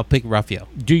 so I'll pick Rafael.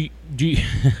 Do you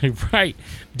right?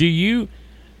 Do you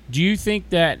think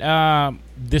that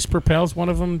this propels one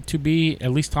of them to be at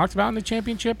least talked about in the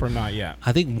championship, or not yet?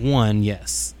 I think one,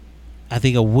 yes. I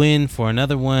think a win for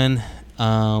another one,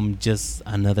 just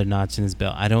another notch in his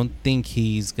belt. I don't think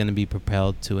he's going to be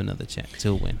propelled to another to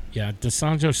a win. Yeah, Dos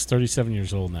Anjos is 37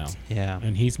 years old now. Yeah.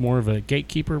 And he's more of a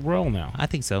gatekeeper role now. I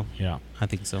think so. Yeah. I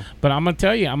think so. But I'm going to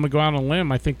tell you, I'm going to go out on a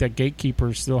limb. I think that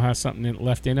gatekeeper still has something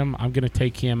left in him. I'm going to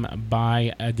take him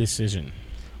by a decision.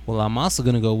 Well, I'm also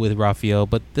going to go with Rafael,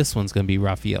 but this one's going to be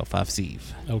Rafael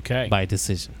Fiziev. Okay. By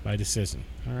decision. By decision.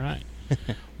 All right.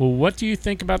 Well, what do you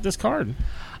think about this card?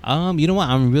 You know what?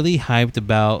 I'm really hyped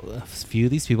about a few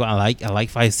of these people. I like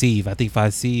Fiziev. I think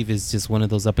Fiziev is just one of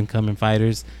those up and coming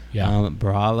fighters. Yeah.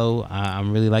 Barallo,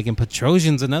 I'm really liking.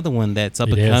 Petrosyan's another one that's up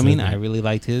and coming. I really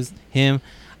liked him.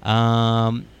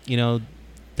 You know,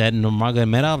 that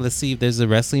Nurmagomedov. Let's see if there's a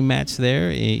wrestling match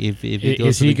there. If he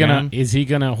goes is he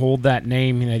gonna hold that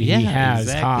name that he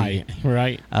has high,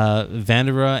 right?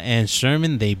 Vandera and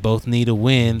Sherman, they both need a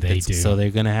win. They do. So they're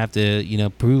gonna have to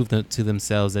prove to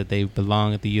themselves that they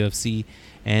belong at the UFC.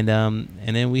 And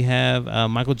then we have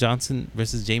Michael Johnson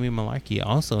versus Jamie Malarkey,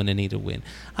 also in the need to win.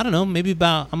 I don't know, maybe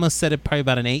I'm gonna set it probably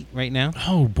about an 8 right now.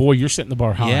 Oh boy, you're setting the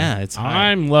bar high. Yeah, it's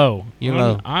high. I'm low. You're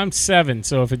low. I'm 7.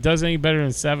 So if it does any better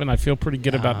than 7, I feel pretty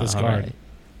good about this card. Right.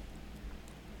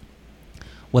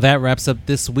 Well, that wraps up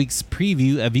this week's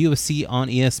preview of UFC on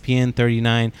ESPN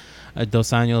 39,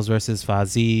 Dos Anjos versus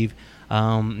Fiziev.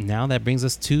 Now that brings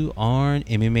us to our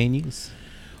MMA news.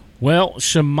 Well,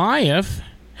 Chimaev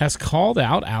has called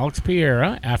out Alex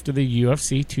Pereira after the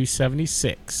UFC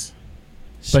 276.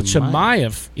 But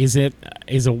Chimaev is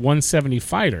a 170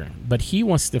 fighter, but he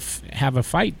wants to have a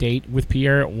fight date with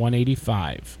Pereira at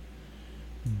 185.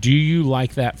 Do you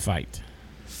like that fight?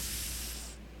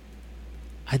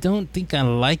 I don't think I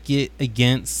like it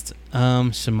against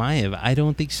Chimaev. I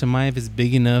don't think Chimaev is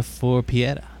big enough for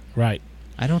Pereira. Right.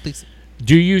 I don't think so.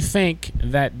 Do you think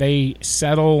that they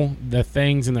settle the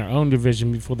things in their own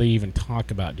division before they even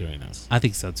talk about doing this? I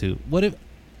think so too. What if?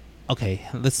 Okay,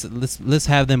 let's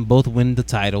have them both win the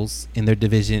titles in their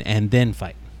division and then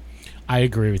fight. I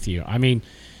agree with you. I mean,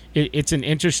 it's an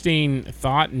interesting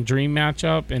thought and dream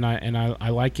matchup, and I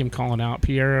like him calling out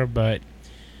Pereira, but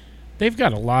they've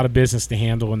got a lot of business to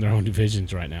handle in their own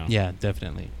divisions right now. Yeah,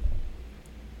 definitely.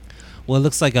 Well, it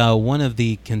looks like one of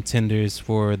the contenders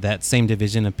for that same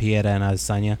division of Pereira and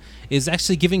Adesanya is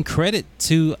actually giving credit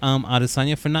to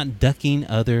Adesanya for not ducking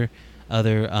other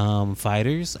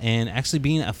fighters and actually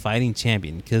being a fighting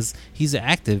champion, because he's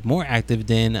more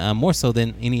so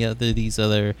than any other these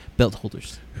other belt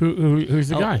holders. Who's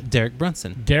the guy? Derek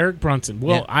Brunson. Derek Brunson.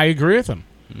 Well, yeah. I agree with him.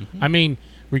 Mm-hmm. I mean,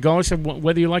 regardless of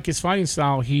whether you like his fighting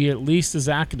style, he at least is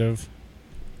active.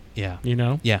 Yeah.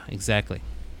 Yeah, exactly.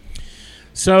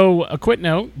 So, a quick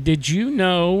note, did you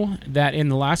know that in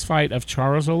the last fight of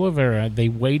Charles Oliveira, they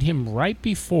weighed him right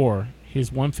before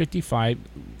his 155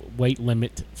 weight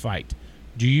limit fight?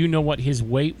 Do you know what his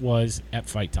weight was at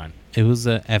fight time? It was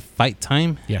at fight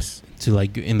time? Yes. To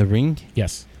in the ring?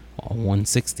 Yes.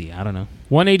 160, I don't know.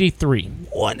 183.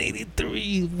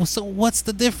 183. So what's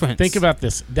the difference? Think about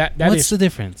this. What's the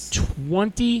difference?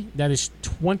 That is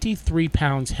 23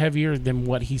 pounds heavier than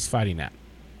what he's fighting at.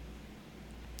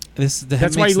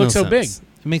 That's why he looks so big.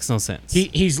 It makes no sense.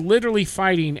 He's literally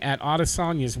fighting at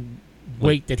Adesanya's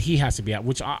weight that he has to be at,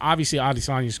 which obviously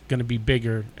Adesanya's going to be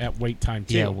bigger at weight time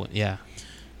too. Yeah.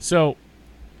 So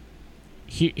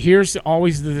here's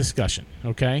always the discussion,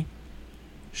 okay?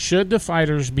 Should the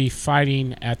fighters be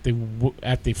fighting at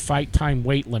the fight time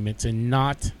weight limits and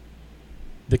not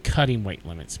the cutting weight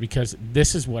limits? Because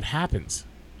this is what happens.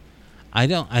 I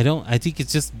think it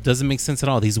just doesn't make sense at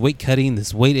all. These weight cutting,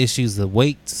 this weight issues, the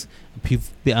weights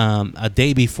a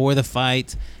day before the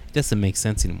fight, it doesn't make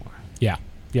sense anymore. Yeah.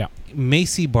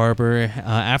 Macy Barber,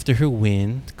 after her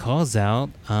win, calls out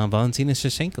Valentina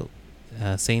Shevchenko,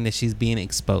 saying that she's being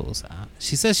exposed.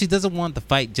 She says she doesn't want the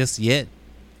fight just yet,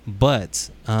 but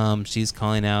she's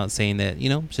calling out, saying that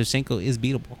Shevchenko is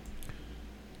beatable.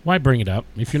 Why bring it up?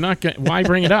 If you're not why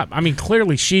bring it up? I mean,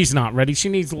 clearly she's not ready. She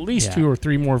needs at least 2 or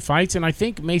 3 more fights. And I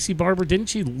think Macy Barber, didn't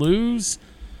she lose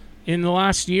in the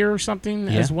last year or something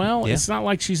as well? Yeah. It's not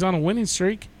like she's on a winning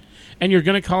streak. And you're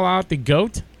going to call out the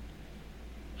GOAT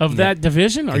of that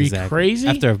division? Are you crazy?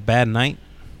 After a bad night?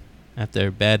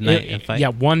 And fight? Yeah,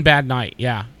 one bad night,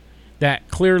 yeah. That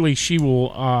clearly she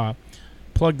will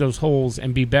plug those holes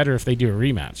and be better if they do a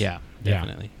rematch. Yeah,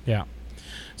 definitely. Yeah.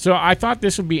 So I thought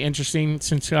this would be interesting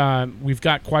since we've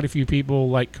got quite a few people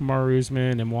like Kamaru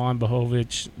Usman and Juan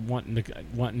Bohovic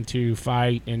wanting to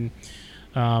fight, and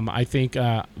I think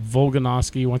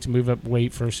Volkanovski wants to move up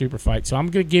weight for a super fight. So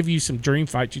I'm going to give you some dream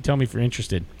fights. You tell me if you're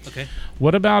interested. Okay.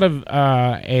 What about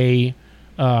a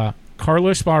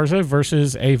Carlos Esparza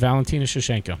versus a Valentina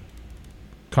Shevchenko?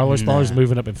 Carlos Esparza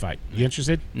moving up in fight. You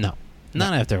interested? No.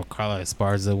 Not after Carlos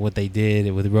Esparza, what they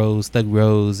did with Thug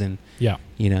Rose, and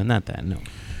not that. No.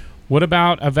 What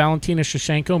about a Valentina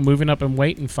Shevchenko moving up in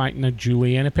weight and fighting a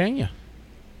Juliana Pena?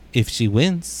 If she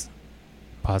wins,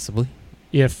 possibly.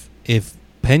 If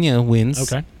Pena wins,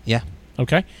 okay, yeah,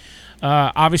 okay.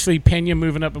 Obviously, Pena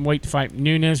moving up in weight to fight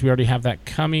Nunes. We already have that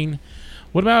coming.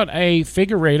 What about a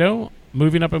Figueiredo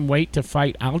moving up in weight to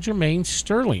fight Aljamain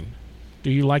Sterling?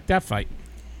 Do you like that fight?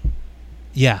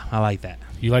 Yeah, I like that.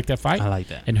 You like that fight? I like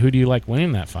that. And who do you like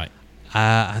winning that fight?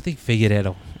 I think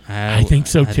Figueiredo. I think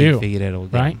so too.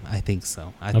 Right? I think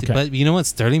so. But you know what?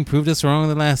 Sterling proved us wrong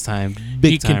the last time.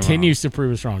 He continues to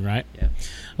prove us wrong, right? Yeah.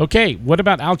 Okay, what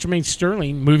about Aljamain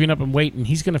Sterling moving up in weight, and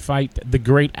he's going to fight the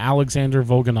great Alexander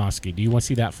Volkanovski? Do you want to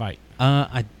see that fight?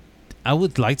 I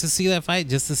would like to see that fight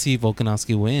just to see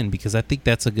Volkanovski win, because I think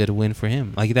that's a good win for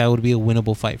him. Like, that would be a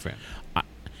winnable fight for him.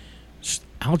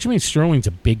 Aljamain Sterling's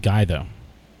a big guy, though.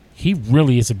 He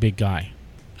really is a big guy.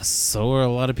 So are a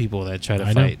lot of people that try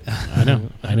to fight. I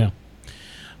know.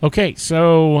 Okay,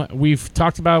 so we've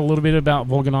talked about a little bit about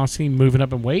Volkanovski moving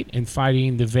up in weight and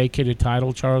fighting the vacated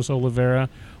title, Charles Oliveira,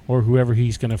 or whoever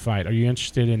he's going to fight. Are you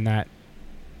interested in that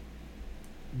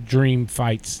dream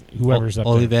fights, whoever's up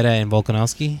there? Oliveira and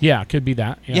Volkanovski? Yeah, could be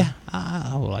that. Yeah,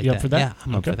 I would like you that. Up for that? Yeah,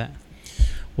 I'm up for that.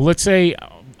 Well, let's say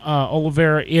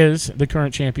Oliveira is the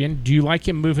current champion. Do you like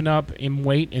him moving up in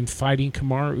weight and fighting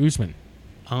Kamaru Usman?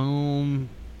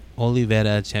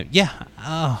 Oliveira champ. Yeah.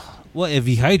 Well, if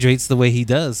he hydrates the way he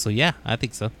does, so yeah, I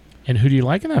think so. And who do you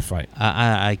like in that fight?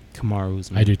 I Kamaru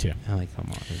Usman. I do too. I like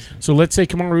Kamaru Usman. So let's say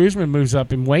Kamaru Usman moves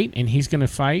up in weight and he's going to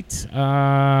fight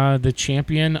the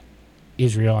champion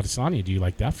Israel Adesanya. Do you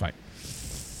like that fight?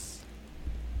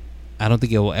 I don't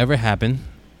think it will ever happen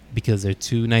because they're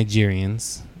two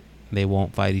Nigerians. They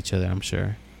won't fight each other, I'm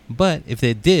sure. But if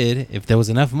they did, if there was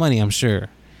enough money, I'm sure.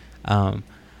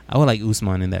 I would like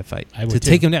Usman in that fight to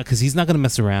take him down, because he's not going to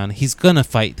mess around. He's going to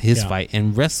fight his fight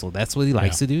and wrestle. That's what he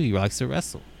likes to do. He likes to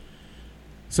wrestle.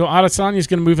 So Adesanya is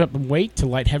going to move up in weight to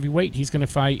light heavyweight. He's going to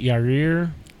fight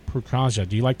Yair Prochazka.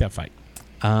 Do you like that fight?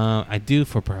 I do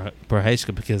for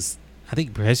Prochazka, because I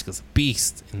think Prochazka's a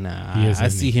beast, and I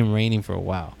see him reigning for a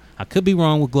while. I could be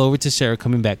wrong with Glover Teixeira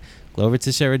coming back. Glover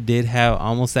Teixeira did have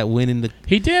almost that win in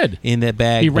the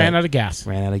bag. He ran out of gas.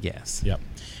 Yep.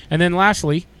 And then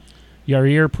lastly,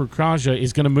 Yair Prochazka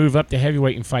is going to move up to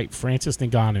heavyweight and fight Francis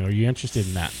Ngannou. Are you interested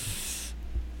in that?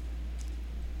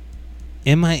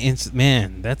 Am I interested?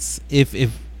 Man, that's if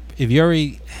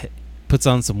Yair puts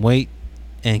on some weight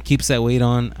and keeps that weight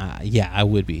on, yeah, I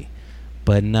would be,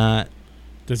 but not.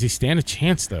 Does he stand a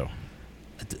chance though?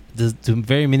 Do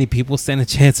very many people stand a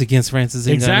chance against Francis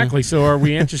Ngannou? Exactly. So are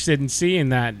we interested in seeing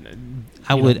that?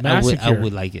 I would like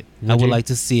it. I would like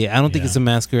to see it. I don't think it's a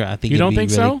massacre. I think you don't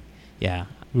think so? Yeah.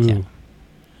 Ooh. Yeah.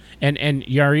 And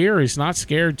Yair is not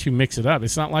scared to mix it up.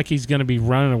 It's not like he's going to be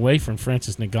running away from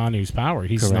Francis Ngannou's power.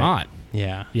 He's not.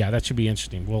 Yeah. Yeah, that should be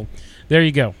interesting. Well, there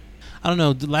you go. I don't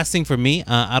know. The last thing for me,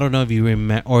 I don't know if you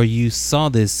remember or you saw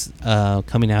this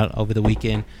coming out over the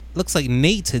weekend. Looks like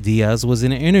Nate Diaz was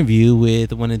in an interview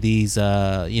with one of these,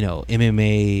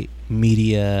 MMA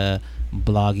media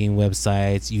blogging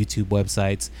websites, YouTube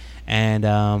websites,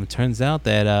 and turns out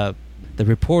that the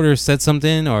reporter said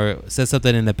something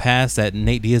in the past that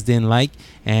Nate Diaz didn't like,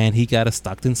 and he got a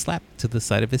Stockton slap to the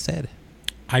side of his head.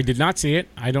 I did not see it.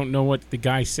 I don't know what the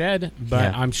guy said,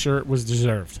 but I'm sure it was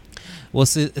deserved. Well,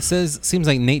 it seems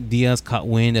like Nate Diaz caught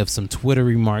wind of some Twitter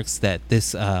remarks that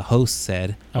this host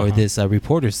said, or this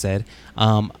reporter said,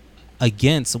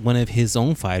 against one of his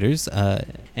own fighters,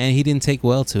 and he didn't take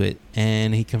well to it,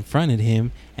 and he confronted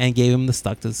him and gave him the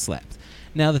Stockton slap.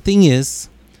 Now, the thing is,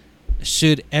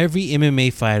 should every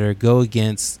MMA fighter go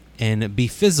against and be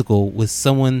physical with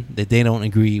someone that they don't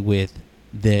agree with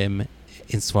them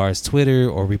as far as Twitter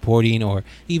or reporting or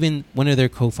even one of their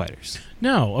co-fighters?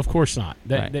 No, of course not.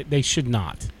 They should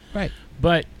not. Right.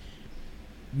 But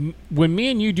when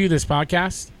me and you do this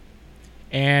podcast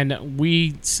and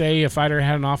we say a fighter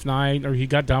had an off night or he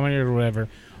got dominated or whatever,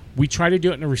 we try to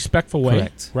do it in a respectful way.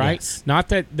 Correct. Right? Yes. Not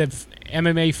that the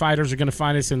MMA fighters are going to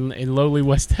find us in lowly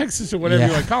West Texas or whatever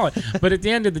you want to call it. But at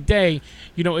the end of the day,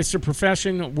 it's a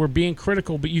profession. We're being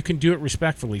critical, but you can do it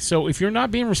respectfully. So if you're not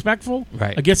being respectful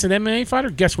against an MMA fighter,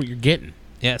 guess what you're getting?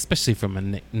 Yeah, especially from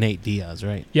a Nate Diaz,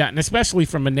 right? Yeah, and especially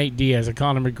from a Nate Diaz, a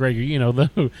Conor McGregor.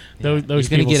 Those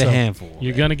you're going to get a handful.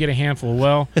 You're going to get a handful.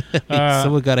 Well,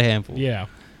 someone got a handful. Yeah.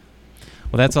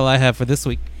 Well, that's all I have for this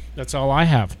week. That's all I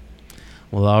have.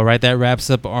 Well, all right, that wraps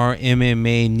up our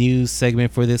MMA news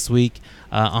segment for this week.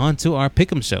 On to our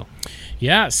Pick'em show.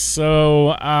 Yes.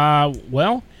 So,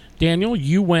 Daniel,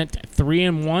 you went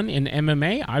 3-1 in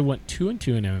MMA. I went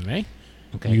 2-2 in MMA.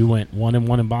 Okay. You went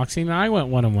 1-1 in boxing, and I went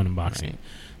 1-1 in boxing. Right.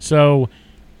 So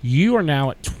you are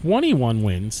now at 21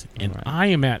 wins, and I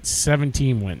am at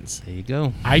 17 wins. There you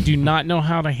go. I do not know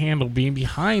how to handle being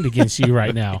behind against you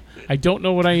right now. I don't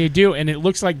know what I need to do, and it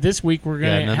looks like this week we're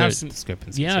going to have some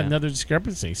discrepancies. Yeah, another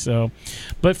discrepancy. So,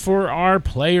 but for our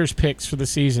players' picks for the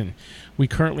season, we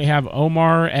currently have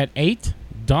Omar at 8,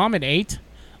 Dom at 8,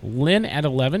 Lynn at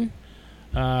 11,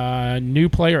 new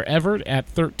player Everett at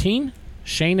 13,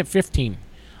 Shane at 15.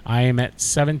 I am at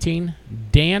 17.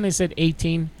 Dan is at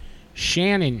 18.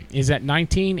 Shannon is at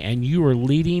 19, and you are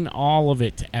leading all of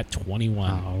it at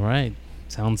 21. All right.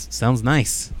 Sounds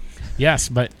nice. Yes,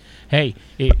 but hey,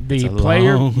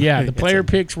 the player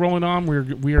picks rolling on.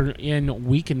 We're in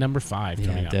week number 5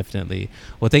 coming up. Definitely.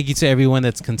 Well, thank you to everyone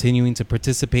that's continuing to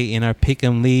participate in our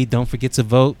Pick'em League. Don't forget to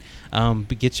vote.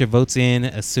 Get your votes in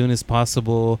as soon as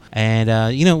possible. And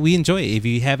we enjoy it. If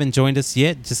you haven't joined us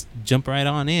yet, just jump right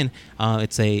on in.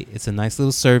 It's a nice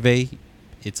little survey.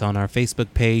 It's on our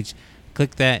Facebook page.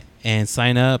 Click that and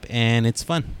sign up, and it's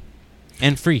fun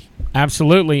and free.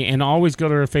 Absolutely. And always go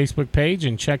to our Facebook page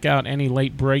and check out any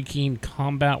late-breaking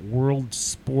Combat World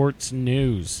Sports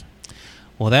news.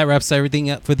 Well, that wraps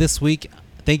everything up for this week.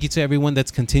 Thank you to everyone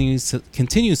that continues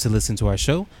to listen to our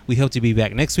show. We hope to be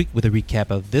back next week with a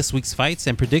recap of this week's fights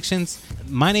and predictions.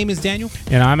 My name is Daniel.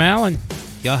 And I'm Alan.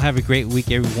 Y'all have a great week,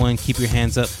 everyone. Keep your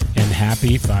hands up. And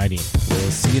happy fighting.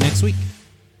 We'll see you next week.